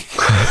Rhapsody.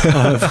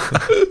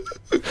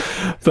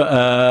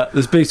 But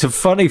there's been some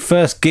funny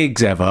first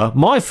gigs ever.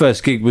 My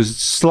first gig was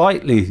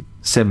slightly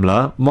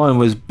similar. I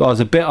was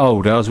a bit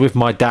older. I was with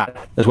my dad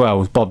as well,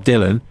 with Bob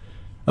Dylan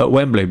at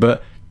Wembley.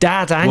 But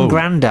dad and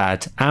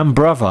granddad and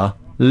brother,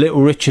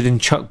 Little Richard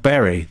and Chuck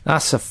Berry.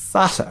 That's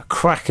a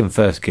cracking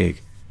first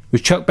gig.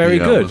 Was Chuck Berry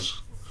good?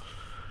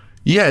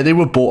 Yeah, they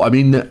were both. I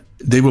mean,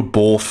 they were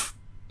both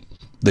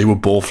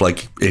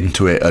like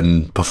into it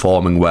and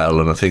performing well.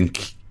 And I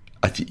think,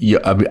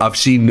 I've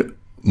seen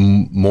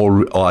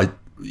more,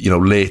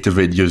 later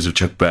videos of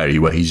Chuck Berry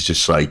where he's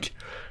just like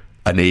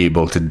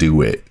unable to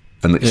do it,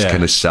 and it's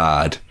kind of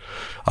sad.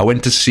 I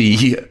went to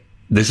see.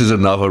 This is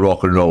another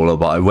rock and roller,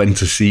 but I went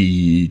to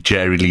see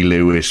Jerry Lee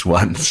Lewis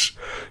once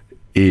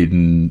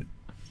in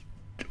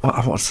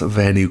what's the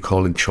venue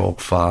called in Chalk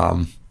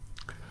Farm?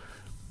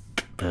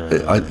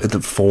 At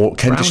the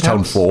Kentish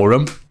Town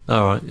Forum.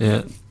 All right,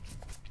 yeah.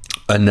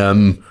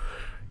 And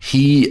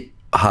he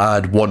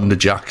had Wanda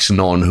Jackson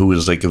on, who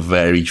was like a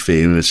very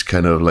famous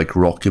kind of like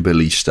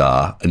rockabilly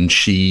star, and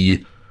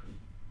she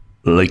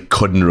like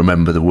couldn't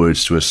remember the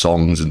words to her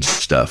songs and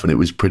stuff, and it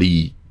was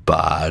pretty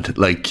bad.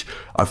 Like,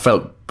 I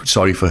felt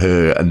sorry for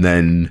her. And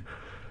then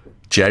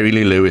Jerry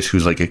Lee Lewis,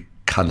 who's like a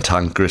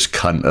cantankerous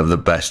cunt of the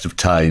best of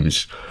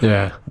times,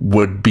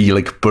 would be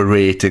like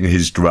berating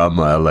his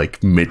drummer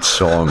like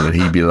mid-song, and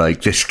he'd be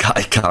like, this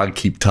guy can't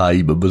keep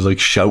time, and was like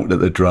shouting at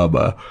the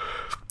drummer.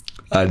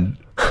 And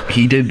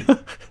he did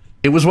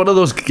it was one of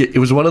those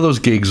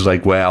gigs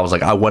like where I was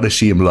like, I want to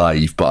see him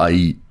live, but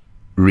I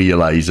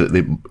realize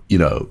that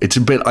it's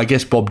a bit, I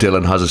guess Bob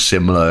Dylan has a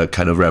similar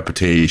kind of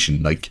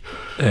reputation. Like,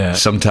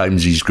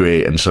 sometimes he's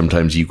great and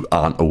sometimes you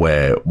aren't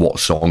aware what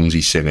songs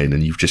he's singing,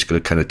 and you've just got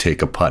to kind of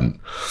take a punt.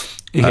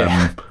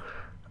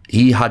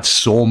 He had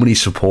so many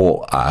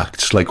support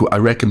acts. Like, I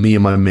reckon me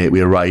and my mate,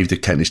 we arrived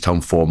at Kentish Town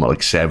Forum at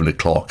like 7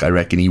 o'clock. I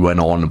reckon he went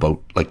on about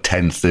like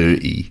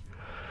 10:30,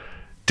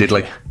 did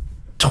like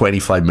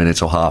 25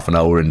 minutes or half an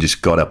hour, and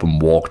just got up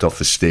and walked off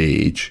the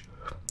stage.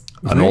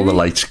 And all the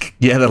lights,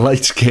 the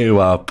lights came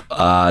up,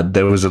 and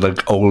there was an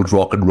like old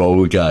rock and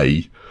roll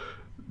guy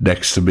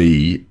next to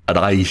me, and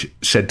I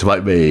said to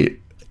my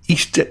mate,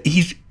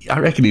 I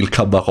reckon he'll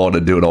come back on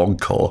and do an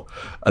encore.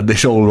 And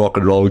this old rock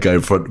and roll guy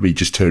in front of me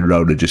just turned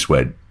around and just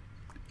went,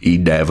 he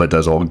never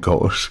does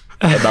encores.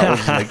 And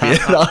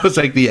that was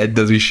like the end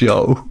of the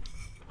show.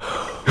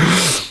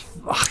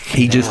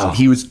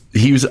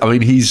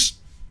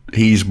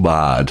 He's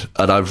mad.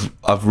 And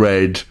I've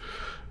read,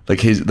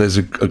 like, there's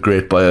a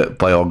great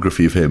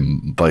biography of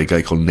him by a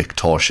guy called Nick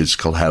Tosh. It's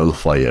called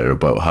Hellfire,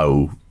 about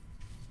how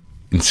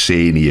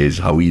insane he is,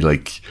 how he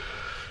like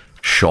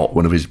shot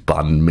one of his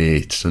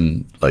bandmates,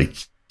 and like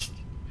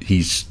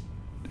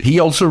he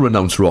also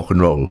renounced rock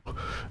and roll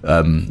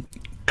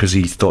because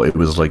he thought it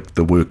was like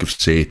the work of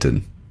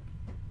Satan.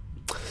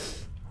 I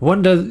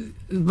wonder,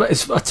 I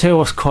tell you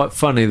what's quite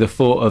funny, the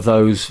thought of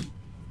those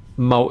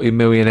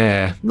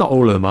multi-millionaire, not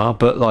all of them are,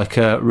 but like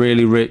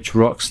really rich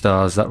rock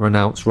stars that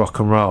renounce rock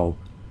and roll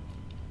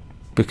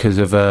because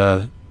of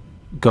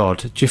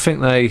God. Do you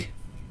think they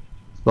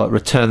like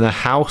return their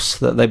house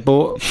that they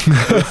bought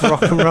with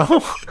rock and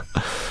roll?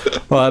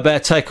 Well, I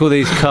better take all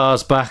these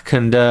cars back,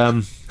 and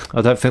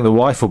I don't think the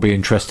wife will be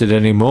interested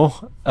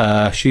anymore.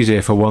 She's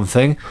here for one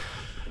thing.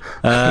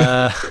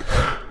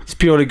 It's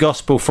purely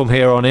gospel from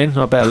here on in.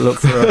 I better look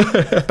for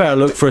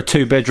a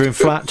 2-bedroom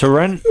flat to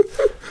rent.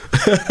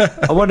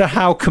 I wonder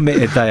how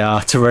committed they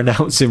are to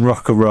renouncing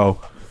rock and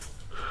roll.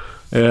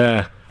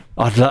 Yeah,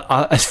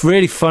 it's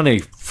really funny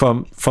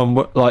from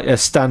like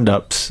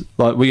stand-ups,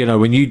 like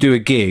when you do a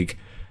gig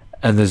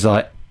and there's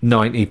like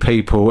 90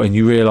 people and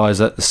you realise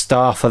that the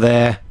staff are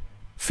there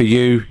for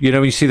you.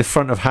 When you see the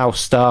front of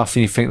house staff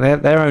and you think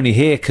they're only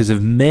here because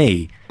of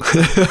me.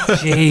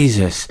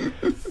 Jesus.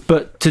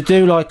 But to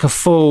do like a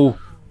full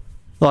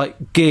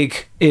like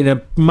gig in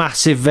a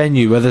massive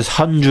venue where there's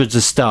hundreds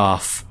of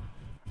staff,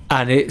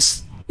 and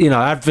it's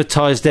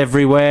advertised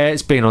everywhere,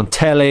 it's been on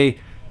telly,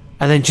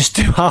 and then just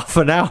do half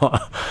an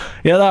hour.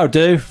 Yeah, that'll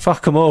do.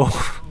 Fuck them all.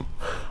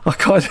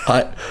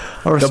 I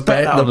respect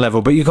that on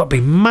level, but you've got to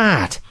be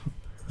mad.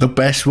 The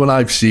best one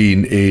I've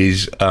seen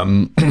is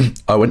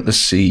I went to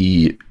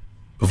see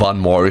Van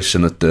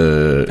Morrison at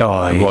the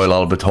Royal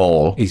Albert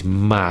Hall. He's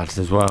mad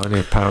as well, isn't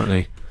he,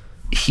 apparently?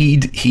 He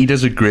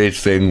does a great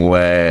thing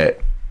where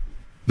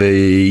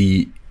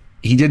he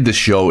did the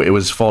show. It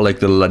was for like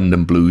the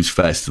London Blues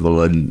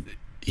Festival, and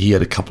he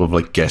had a couple of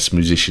like guest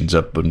musicians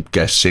up and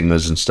guest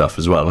singers and stuff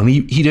as well, and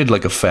he did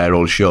like a fair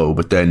old show.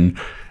 But then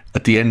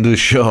at the end of the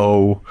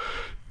show,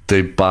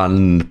 the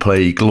band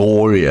play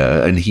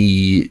Gloria, and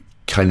he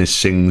kind of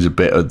sings a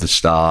bit at the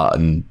start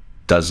and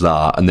does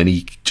that, and then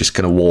he just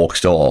kind of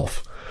walks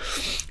off,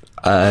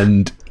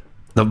 and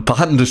the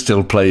band is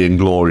still playing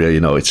Gloria.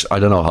 You know, I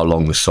don't know how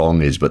long the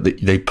song is, but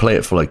they play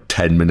it for like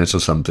 10 minutes or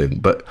something.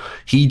 But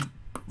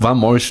Van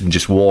Morrison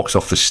just walks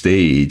off the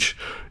stage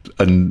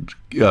and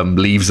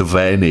leaves the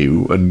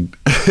venue and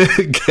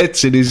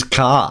gets in his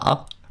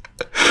car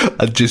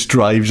and just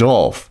drives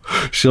off.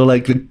 So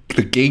like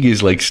the gig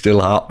is like still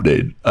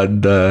happening,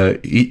 and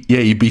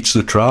he beats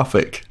the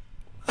traffic.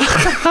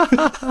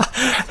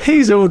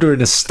 He's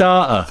ordering a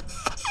starter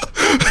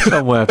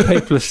somewhere.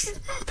 People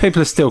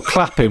are still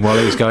clapping while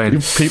he's going.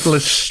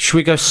 Should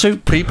we go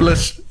soup? People are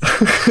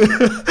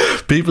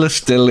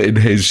still in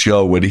his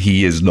show when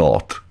he is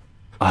not.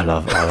 I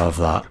love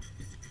that.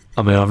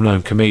 I mean, I've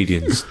known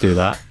comedians do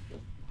that,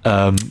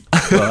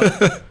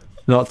 but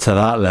not to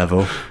that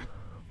level.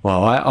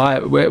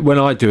 Well, when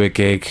I do a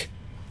gig,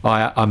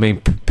 I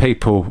mean,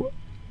 people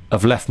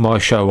have left my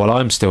show while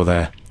I'm still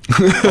there.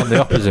 I'm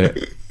the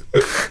opposite.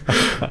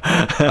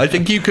 I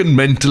think you can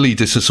mentally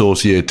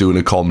disassociate doing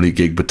a comedy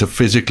gig, but to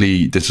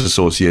physically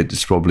disassociate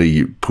is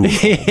probably poor.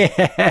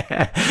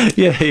 Yeah,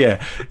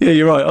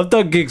 you're right. I've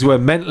done gigs where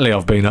mentally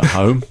I've been at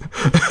home.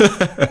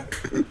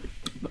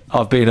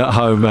 I've been at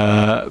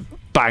home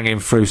banging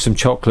through some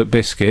chocolate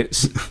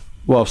biscuits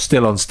while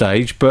still on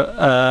stage, but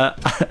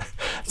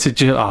to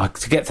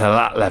get to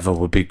that level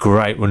would be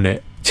great, wouldn't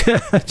it?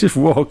 Just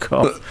walk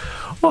off.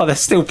 Oh, they're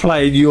still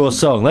playing your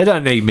song. They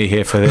don't need me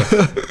here for this.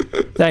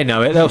 They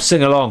know it. They'll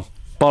sing along.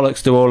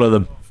 Bollocks to all of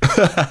them.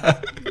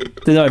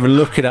 They're not even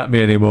looking at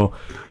me anymore.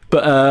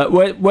 But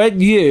when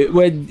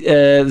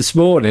this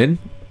morning,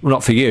 well,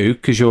 not for you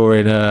because you're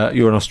in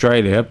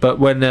Australia, but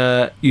when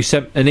you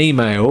sent an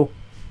email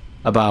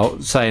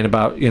saying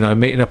about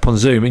meeting up on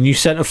Zoom, and you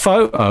sent a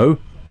photo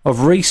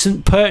of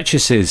recent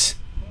purchases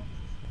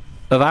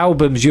of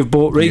albums you've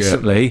bought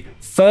recently. Yeah.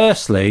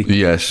 Firstly,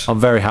 yes, I'm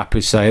very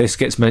happy to say this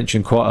gets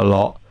mentioned quite a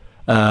lot,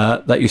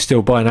 that you're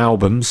still buying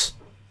albums.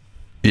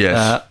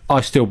 Yes,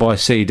 I still buy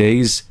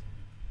CDs.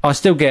 I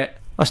still buy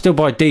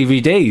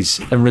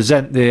DVDs and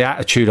resent the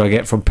attitude I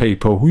get from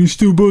people. You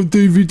still buy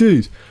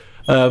DVDs?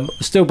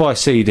 Still buy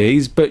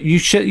CDs, but you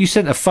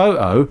sent a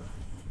photo,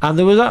 and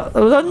there was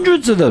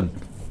hundreds of them.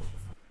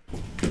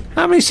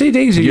 How many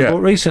CDs have you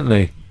bought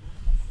recently?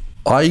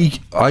 I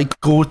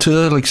go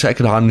to like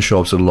second-hand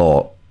shops a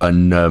lot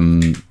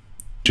and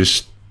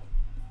just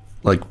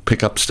like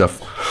pick up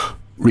stuff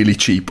really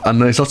cheap, and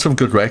there's lots of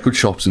good record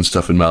shops and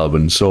stuff in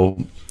Melbourne. So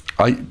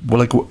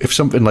if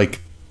something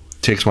like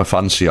takes my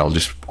fancy, I'll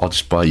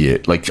just buy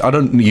it. Like, I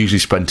don't usually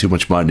spend too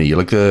much money.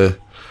 Like the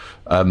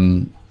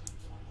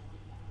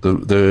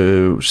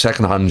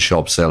second-hand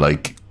shops, they're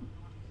like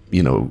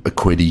a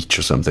quid each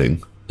or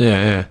something.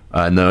 Yeah.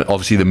 And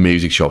obviously the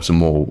music shops are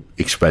more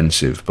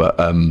expensive, but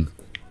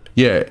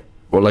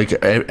well,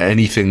 like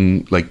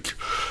anything, like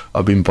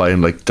I've been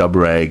buying like dub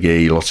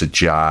reggae, lots of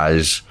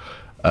jazz,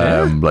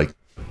 like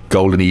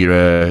golden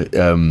era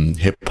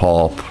hip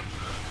hop,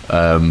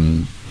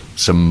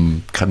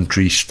 some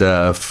country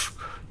stuff,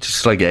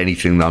 just like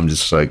anything that I'm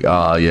just like,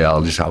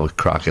 I'll just have a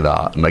crack at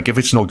that, and like if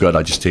it's not good,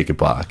 I just take it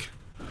back.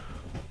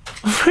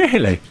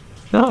 Really?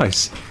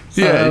 Nice.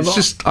 Yeah, it's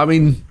just, I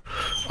mean,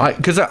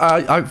 because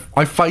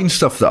I find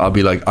stuff that I'll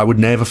be like, I would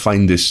never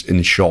find this in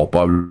a shop.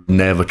 I would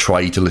never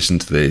try to listen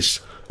to this.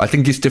 I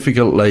think it's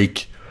difficult,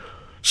 like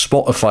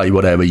Spotify,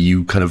 whatever,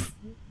 you kind of,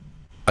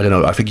 I don't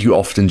know, I think you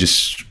often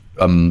just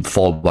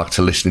fall back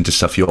to listening to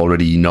stuff you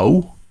already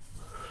know.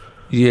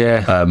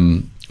 Yeah.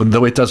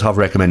 Though it does have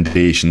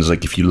recommendations,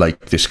 like if you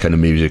like this kind of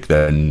music,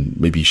 then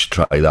maybe you should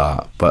try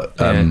that. But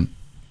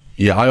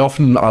I'll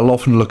often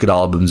look at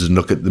albums and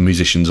look at the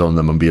musicians on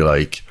them and be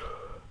like,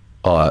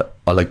 I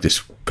like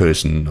this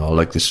person, I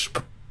like this,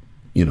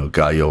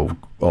 guy or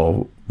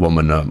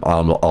woman.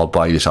 I'll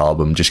buy this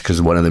album just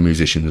because one of the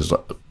musicians.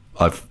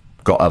 I've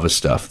got other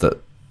stuff that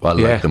I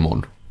like them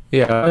on.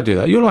 Yeah, I do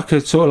that. You're like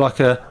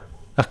a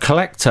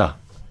collector.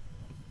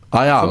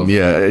 I am.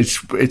 Yeah, it's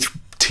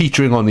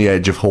teetering on the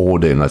edge of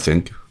hoarding, I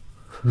think.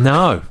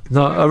 No,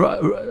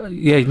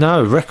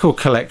 record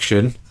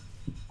collection.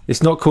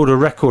 It's not called a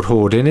record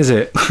hoarding, is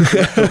it?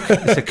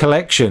 It's a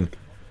collection.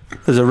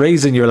 There's a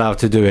reason you're allowed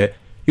to do it.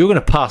 You're going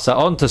to pass that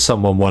on to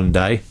someone one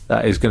day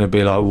that is going to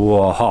be like,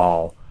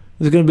 whoa,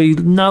 there's going to be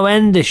no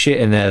end of shit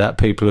in there that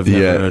people have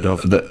never heard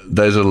of.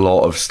 There's a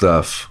lot of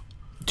stuff.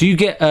 Do you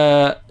get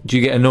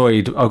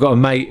annoyed? I've got a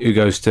mate who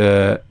goes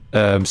to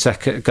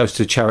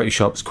charity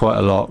shops quite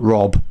a lot.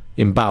 Rob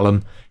in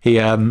Balham. He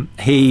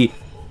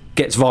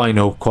gets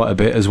vinyl quite a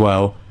bit as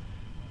well.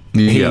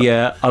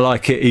 Yeah. I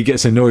like it. He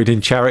gets annoyed in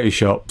charity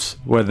shops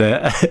where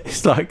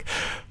it's like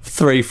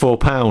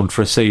 £3-4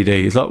 for a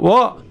CD. He's like,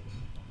 what?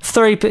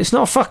 It's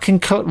not a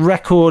fucking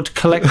record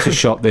collector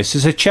shop. This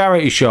is a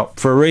charity shop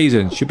for a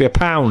reason. Should be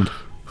 £1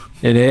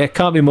 in here.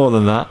 Can't be more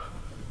than that.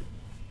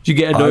 Do you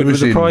get annoyed with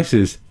the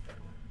prices?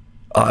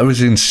 I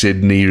was in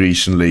Sydney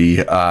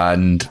recently,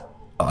 and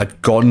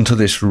I'd gone to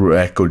this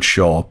record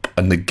shop,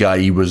 and the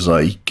guy was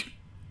like,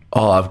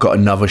 "Oh, I've got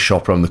another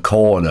shop around the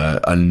corner,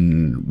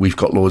 and we've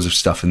got loads of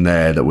stuff in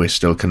there that we're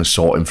still kind of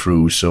sorting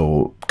through,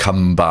 so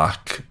come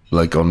back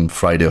like on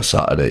Friday or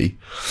Saturday."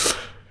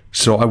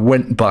 So I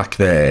went back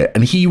there,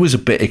 and he was a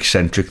bit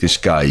eccentric, this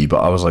guy, but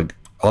I was like,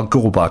 I'll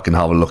go back and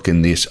have a look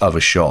in this other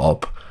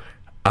shop.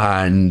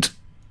 And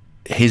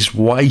his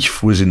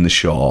wife was in the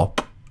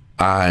shop,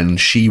 and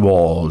she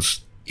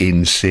was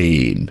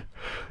insane.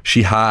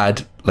 She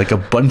had like a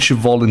bunch of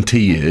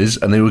volunteers,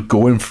 and they were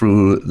going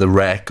through the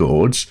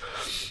records,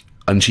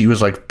 and she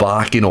was like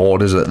barking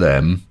orders at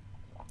them,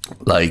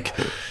 like,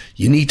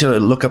 you need to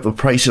look up the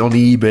price on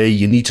eBay,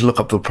 you need to look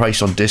up the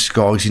price on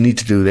Discogs, you need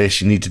to do this,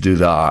 you need to do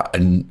that.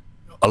 And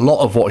a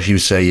lot of what she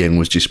was saying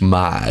was just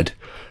mad.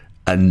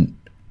 And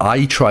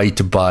I tried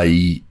to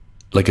buy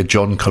like a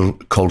John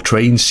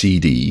Coltrane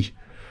CD.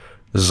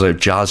 This is a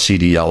jazz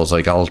CD. I was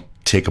like, I'll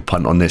take a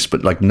punt on this,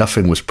 but like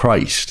nothing was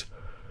priced.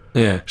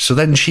 Yeah. So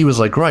then she was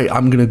like, right,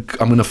 I'm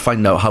gonna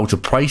find out how to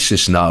price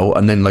this now.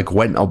 And then like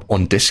went up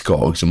on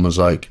Discogs and was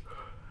like,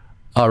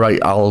 all right,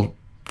 I'll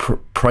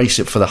price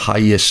it for the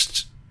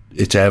highest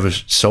it's ever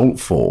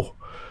sold for.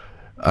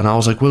 And I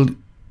was like, well,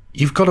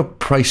 you've got to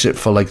price it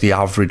for like the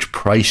average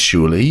price,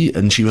 surely.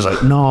 And she was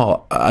like,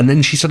 no. And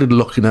then she started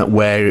looking at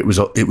where it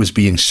was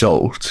being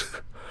sold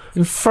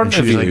in front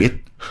of you.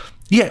 Like,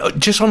 yeah,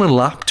 just on a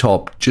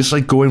laptop, just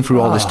like going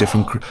through all this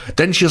different.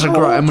 Then she was like,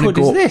 right, I'm gonna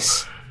go. What is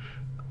this?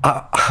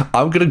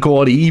 I'm gonna go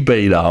on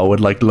eBay now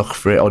and like look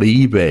for it on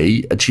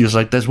eBay. And she was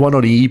like, there's one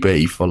on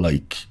eBay for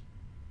like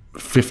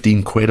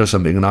 15 quid or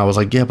something. And I was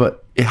like, yeah,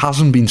 but it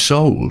hasn't been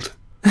sold.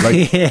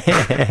 Like,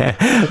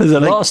 yeah, there's a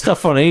lot of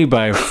stuff on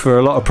eBay for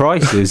a lot of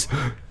prices.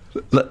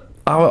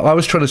 I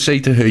was trying to say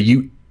to her,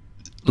 you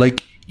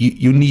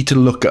need to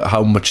look at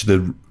how much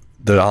the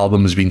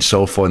album has been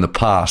sold for in the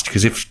past,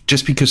 because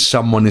just because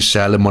someone is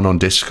selling one on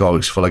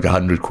Discogs for like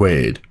 100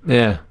 quid,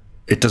 yeah,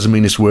 it doesn't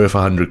mean it's worth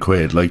 100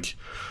 quid. Like,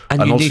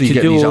 and you need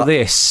to do all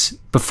this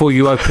before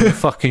you open the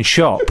fucking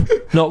shop,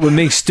 not with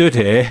me stood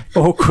here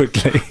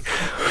awkwardly.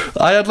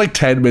 I had like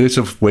 10 minutes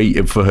of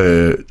waiting for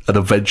her, and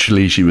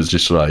eventually she was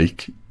just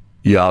like,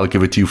 yeah, I'll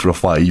give it to you for a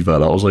 $5.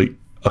 And I was like,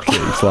 okay,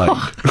 fine.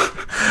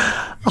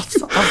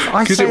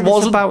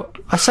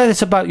 I say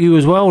this about you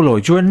as well,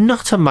 Lloyd. You're a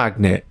nutter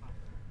magnet.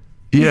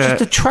 You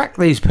just attract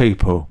these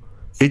people.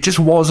 It just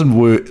wasn't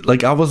worth.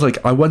 Like, I was like,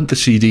 I want the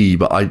CD,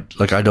 but I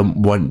don't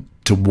want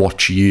to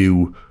watch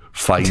you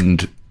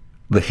find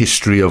the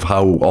history of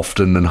how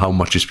often and how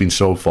much it's been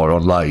sold for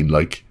online.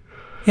 Like,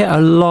 yeah,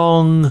 a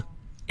long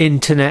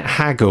internet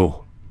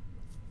haggle.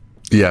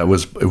 Yeah, it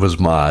was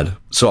mad.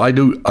 So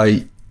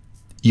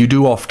you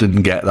do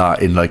often get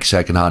that in like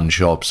secondhand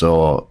shops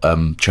or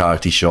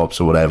charity shops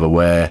or whatever,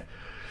 where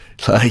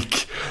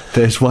like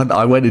there's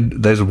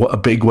a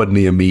big one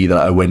near me that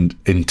I went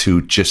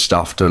into just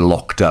after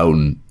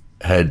lockdown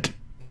had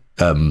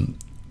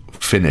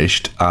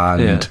finished,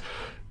 and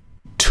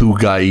two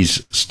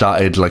guys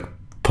started like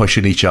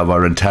pushing each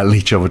other and telling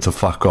each other to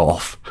fuck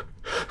off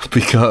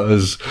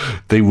because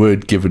they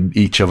weren't giving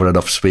each other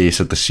enough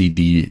space at the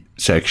CD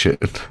section.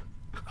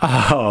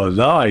 Oh,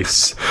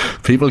 nice.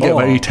 People get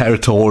very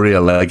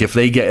territorial. Like, if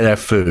they get there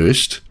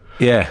first,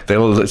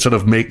 they'll sort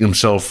of make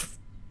themselves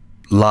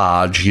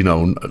large, you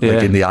know,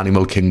 like in the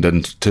animal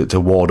kingdom to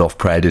ward off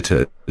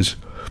predators,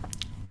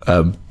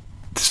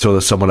 so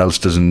that someone else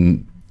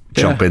doesn't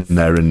jump in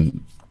there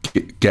and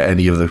get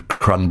any of the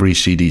Cranberry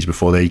CDs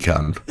before they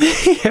can.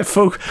 Yeah,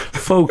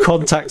 full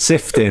contact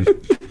sifting.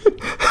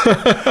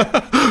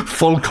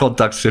 Full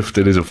contact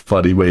sifting is a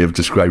funny way of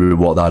describing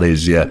what that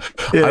is. Yeah,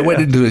 I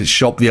went into the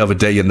shop the other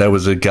day and there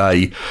was a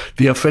guy.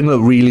 The thing that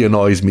really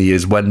annoys me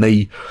is when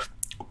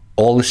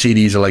all the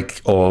CDs are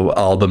like, or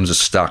albums are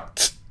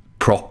stacked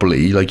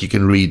properly, like you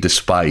can read the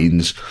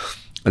spines,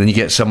 and then you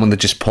get someone that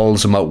just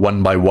pulls them out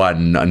one by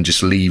one and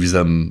just leaves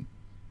them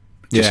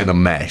just in a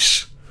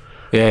mess.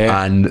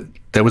 And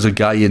there was a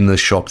guy in the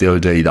shop the other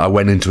day that I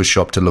went into a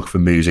shop to look for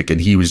music, and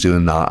he was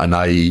doing that, and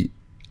I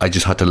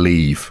just had to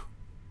leave.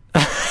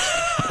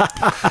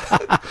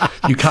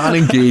 You can't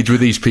engage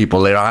with these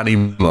people, they're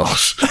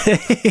animals.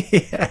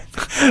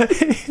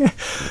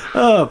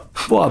 Oh,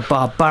 what a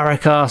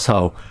barbaric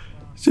asshole.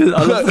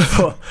 I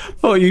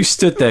love you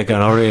stood there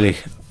going,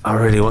 I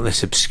really want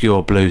this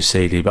obscure blues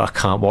CD, but I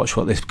can't watch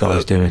what this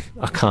guy's doing.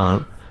 I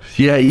can't.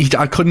 Yeah,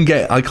 I couldn't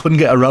get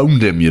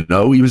around him, you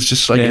know. He was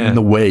just like in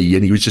the way,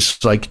 and he's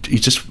just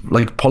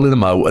like pulling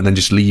them out and then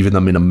just leaving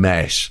them in a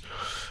mess.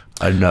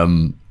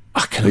 And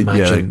I can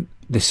imagine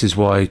this is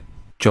why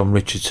John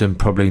Richardson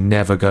probably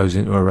never goes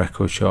into a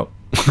record shop.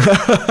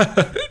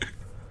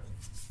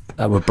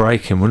 That would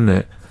break him, wouldn't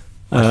it?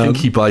 I think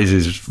he buys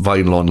his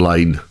vinyl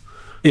online.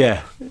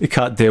 Yeah, he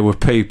can't deal with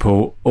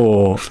people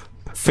or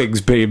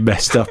things being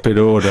messed up in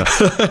order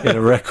in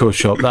a record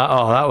shop.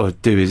 That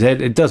would do his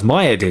head. It does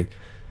my head in.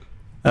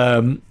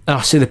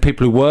 I see the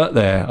people who work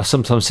there. I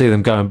sometimes see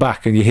them going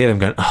back, and you hear them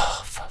going,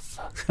 "Oh,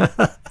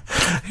 fuck."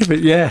 But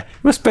yeah, you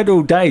must spend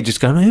all day just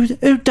going,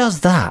 "Who does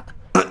that?"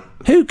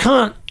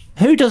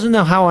 Who doesn't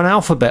know how an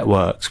alphabet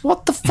works?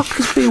 What the fuck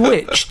is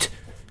Bewitched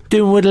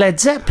doing with Led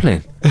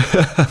Zeppelin?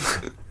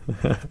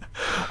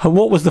 And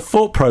what was the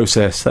thought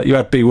process that you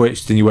had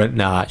Bewitched and you went,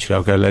 nah, actually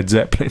I'll go Led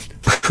Zeppelin?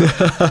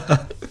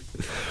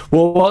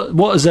 Well, what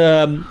was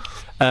to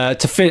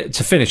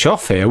finish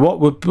off here? What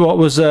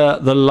was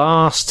the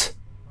last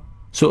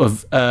sort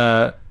of,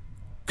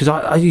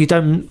 because you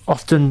don't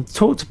often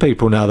talk to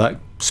people now that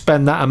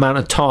spend that amount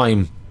of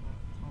time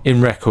in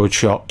record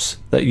shops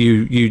that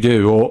you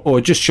do,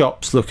 or just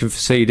shops looking for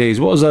CDs.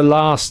 What was the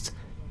last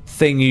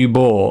thing you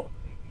bought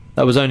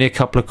that was only a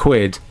couple of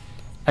quid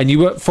and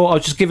you thought, I'll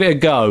just give it a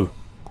go?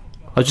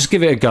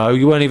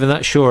 You weren't even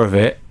that sure of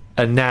it,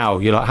 and now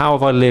you're like, how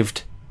have I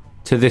lived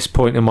to this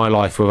point in my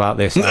life without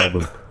this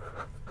album?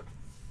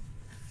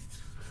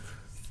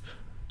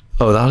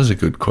 Oh, that is a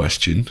good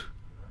question.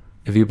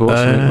 Have you bought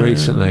something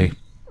recently?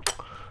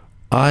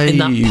 In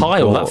that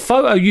pile, that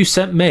photo you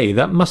sent me,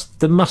 there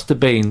must have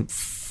been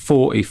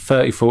 30,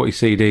 40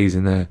 CDs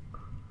in there.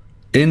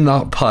 In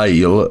that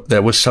pile,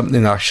 there was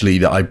something actually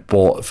that I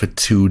bought for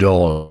 $2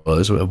 or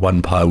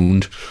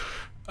 £1.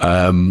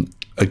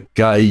 A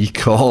guy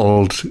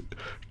called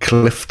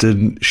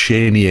Clifton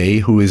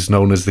Chenier, who is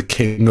known as the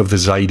King of the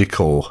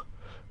Zydeco,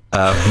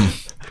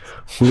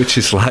 which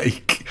is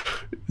like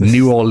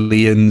New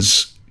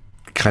Orleans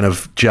kind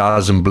of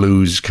jazz and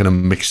blues kind of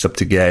mixed up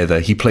together.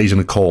 He plays an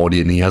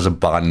accordion, he has a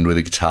band with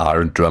a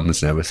guitar and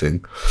drums and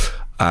everything,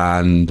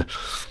 and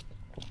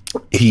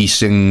he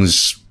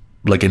sings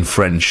like in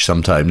French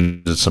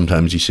sometimes, and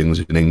sometimes he sings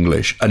in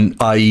English. And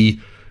I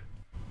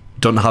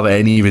don't have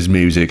any of his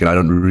music, and I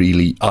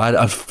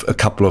have a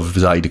couple of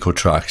Zydeco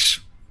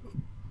tracks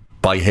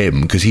by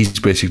him, because he's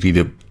basically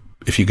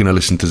if you're going to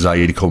listen to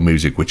Zydeco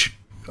music, which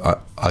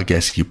I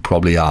guess you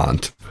probably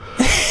aren't,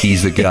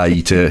 he's the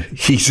guy to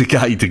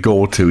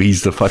go to.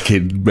 He's the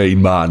fucking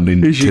main man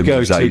in terms of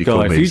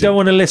Zydeco music. If you don't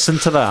want to listen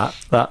to that,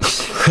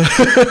 that's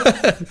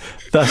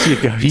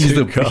your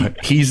go-to guy.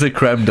 He's the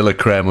creme de la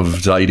creme of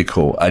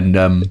Zydeco, and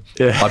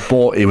I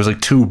bought it was like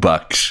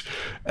 $2,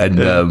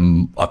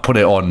 and I put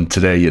it on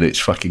today, and it's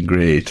fucking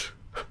great.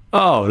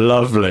 Oh,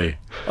 lovely!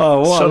 Oh,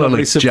 what sort a of lovely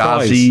like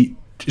surprise!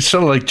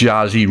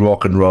 Jazzy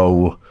rock and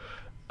roll,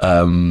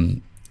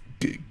 kind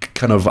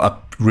of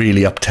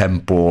really up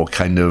tempo,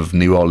 kind of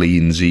New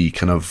Orleansy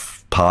kind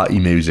of party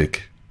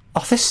music.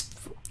 Oh,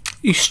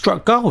 you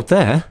struck gold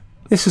there.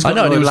 This has got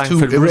Lloyd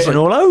Langford written like,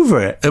 all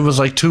over it. It was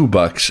like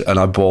 $2, and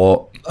I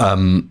bought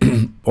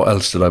what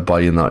else did I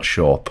buy in that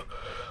shop?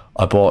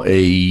 I bought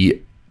a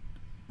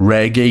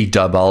reggae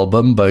dub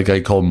album by a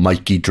guy called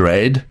Mikey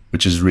Dread,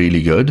 which is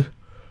really good.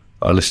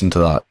 I listened to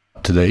that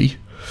today.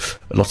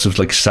 Lots of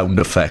like sound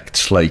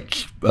effects,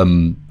 like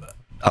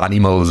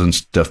animals and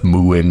stuff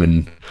mooing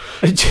and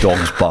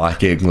dogs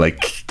barking,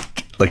 like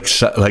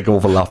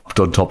overlapped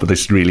on top of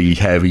this really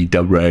heavy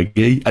dub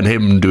reggae, and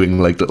him doing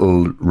like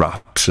little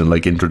raps and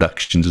like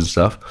introductions and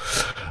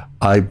stuff.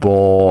 I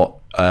bought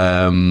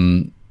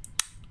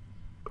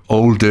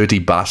Old Dirty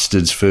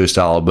Bastard's first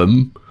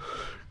album,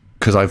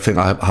 because I think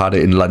I had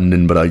it in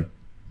London, but I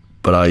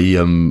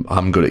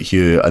haven't got it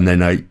here, and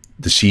then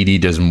the CD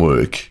doesn't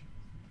work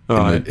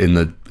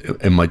in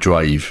my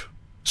drive,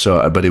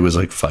 so but it was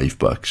like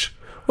 $5.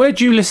 Where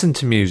do you listen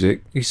to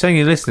music? You're saying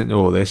you're listening to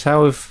all this.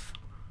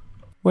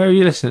 Where are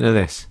you listening to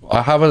this?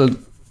 I have a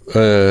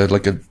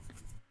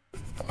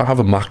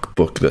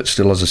MacBook that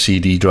still has a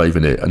CD drive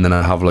in it, and then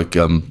I have like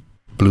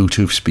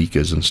Bluetooth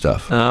speakers and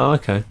stuff. Oh,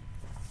 okay.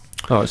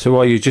 All right. So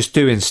while you're just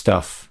doing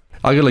stuff,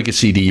 I got like a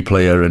CD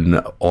player and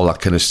all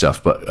that kind of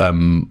stuff, but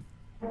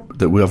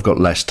I've got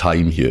less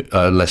time here,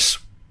 less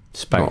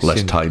space, not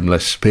less time,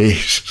 less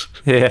space.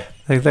 Yeah,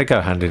 they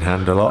go hand in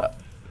hand a lot.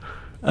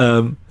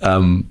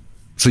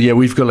 So yeah,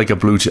 we've got like a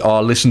Bluetooth. I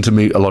listen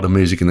to a lot of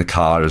music in the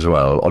car as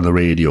well, on the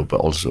radio,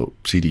 but also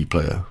CD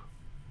player.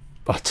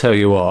 I tell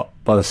you what,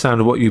 by the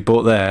sound of what you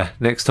bought there,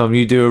 next time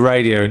you do a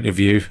radio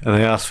interview and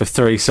they ask for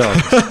 3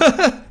 songs,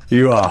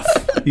 you are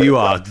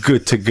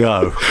good to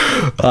go.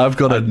 I've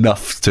got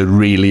enough to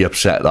really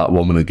upset that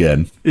woman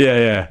again.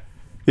 Yeah.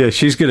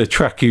 She's gonna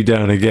track you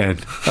down again.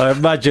 I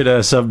imagine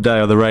her someday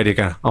on the radio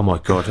going, "Oh my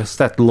god, that's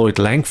that Lloyd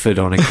Langford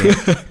on again."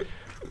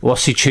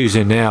 What's he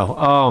choosing now?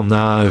 Oh no,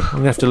 I'm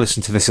gonna have to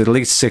listen to this at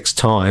least 6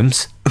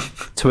 times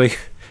to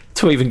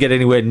even get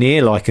anywhere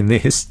near liking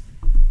this.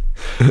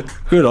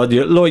 Good on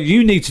you, Lloyd.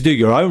 You need to do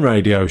your own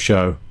radio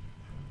show.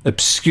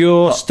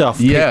 Obscure stuff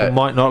people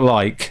might not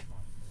like.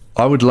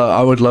 I would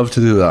love to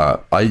do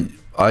that.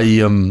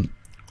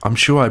 I'm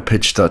sure I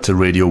pitched that to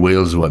Radio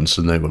Wales once,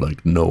 and they were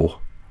like, "No."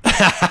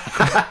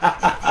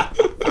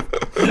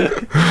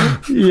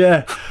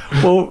 Yeah.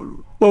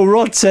 Well,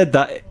 Rod said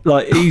that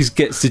like he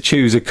gets to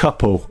choose a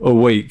couple a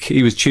week.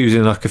 He was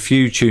choosing like a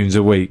few tunes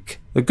a week,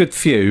 a good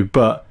few,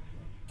 but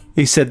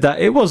he said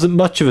that it wasn't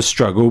much of a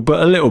struggle, but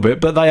a little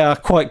bit. But they are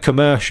quite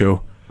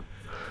commercial.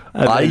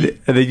 And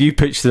then you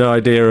pitched an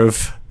idea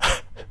of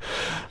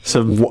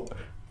some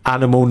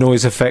animal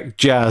noise effect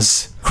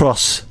jazz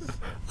cross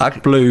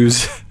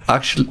blues.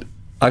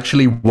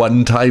 Actually,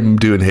 one time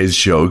doing his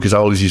show, because I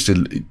always used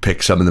to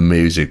pick some of the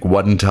music.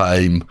 One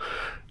time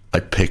I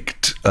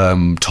picked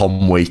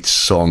Tom Waits'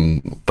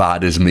 song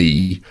 "Bad as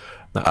Me,"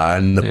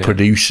 and the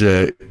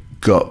producer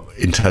got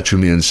in touch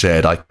with me and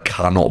said, "I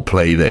cannot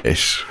play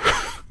this."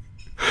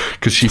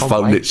 Because she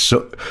found it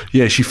so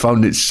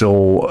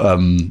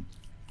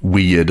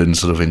weird and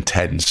sort of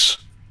intense,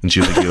 and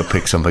she was like, "You'll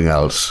pick something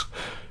else."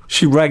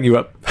 She rang you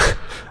up,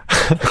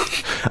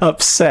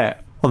 upset.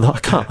 I'm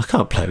like, I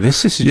can't play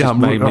this. This is just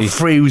made me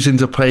freezing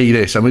to play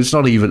this. I mean, it's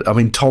not even. I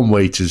mean, Tom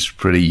Waits is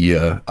pretty.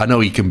 I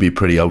know he can be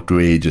pretty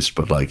outrageous,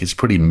 but like, it's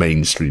pretty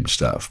mainstream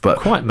stuff. But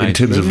quite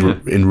mainstream, in terms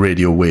of in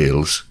Radio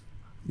Wales,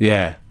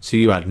 yeah. So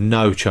you had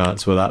no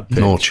chance with that pitch.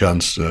 No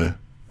chance. You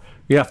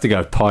have to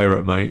go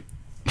pirate, mate.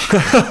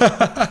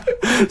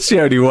 It's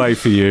the only way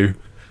for you.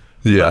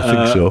 Yeah, I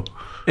think so.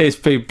 It's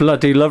been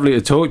bloody lovely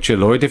to talk to you,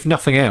 Lloyd. If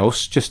nothing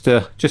else, just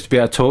to be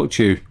able to talk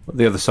to you on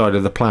the other side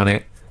of the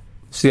planet.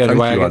 It's the only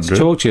way I get to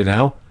talk to you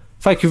now.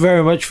 Thank you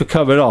very much for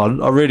coming on.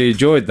 I really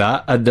enjoyed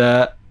that, and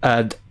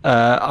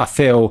I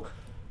feel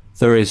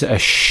there is a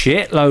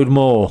shitload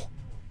more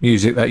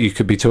music that you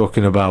could be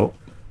talking about.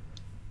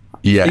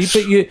 Yes,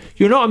 but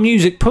you're not a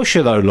music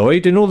pusher though,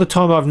 Lloyd. And all the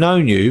time I've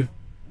known you,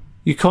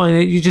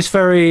 you're just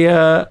very.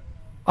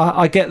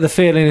 I get the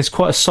feeling it's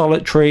quite a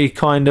solitary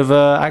kind of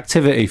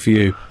activity for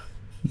you.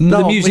 No,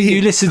 the music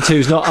you listen to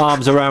is not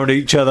arms around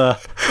each other,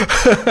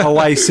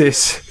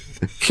 oasis,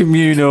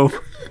 communal.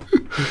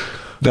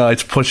 No,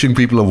 it's pushing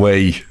people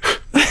away.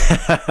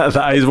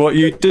 That is what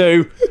you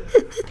do.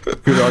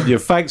 Good on you.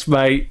 Thanks,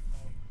 mate.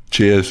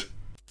 Cheers.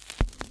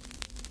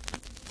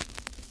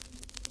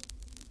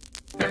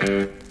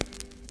 A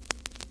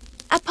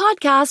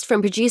podcast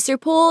from producer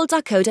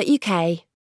Paul.co.uk.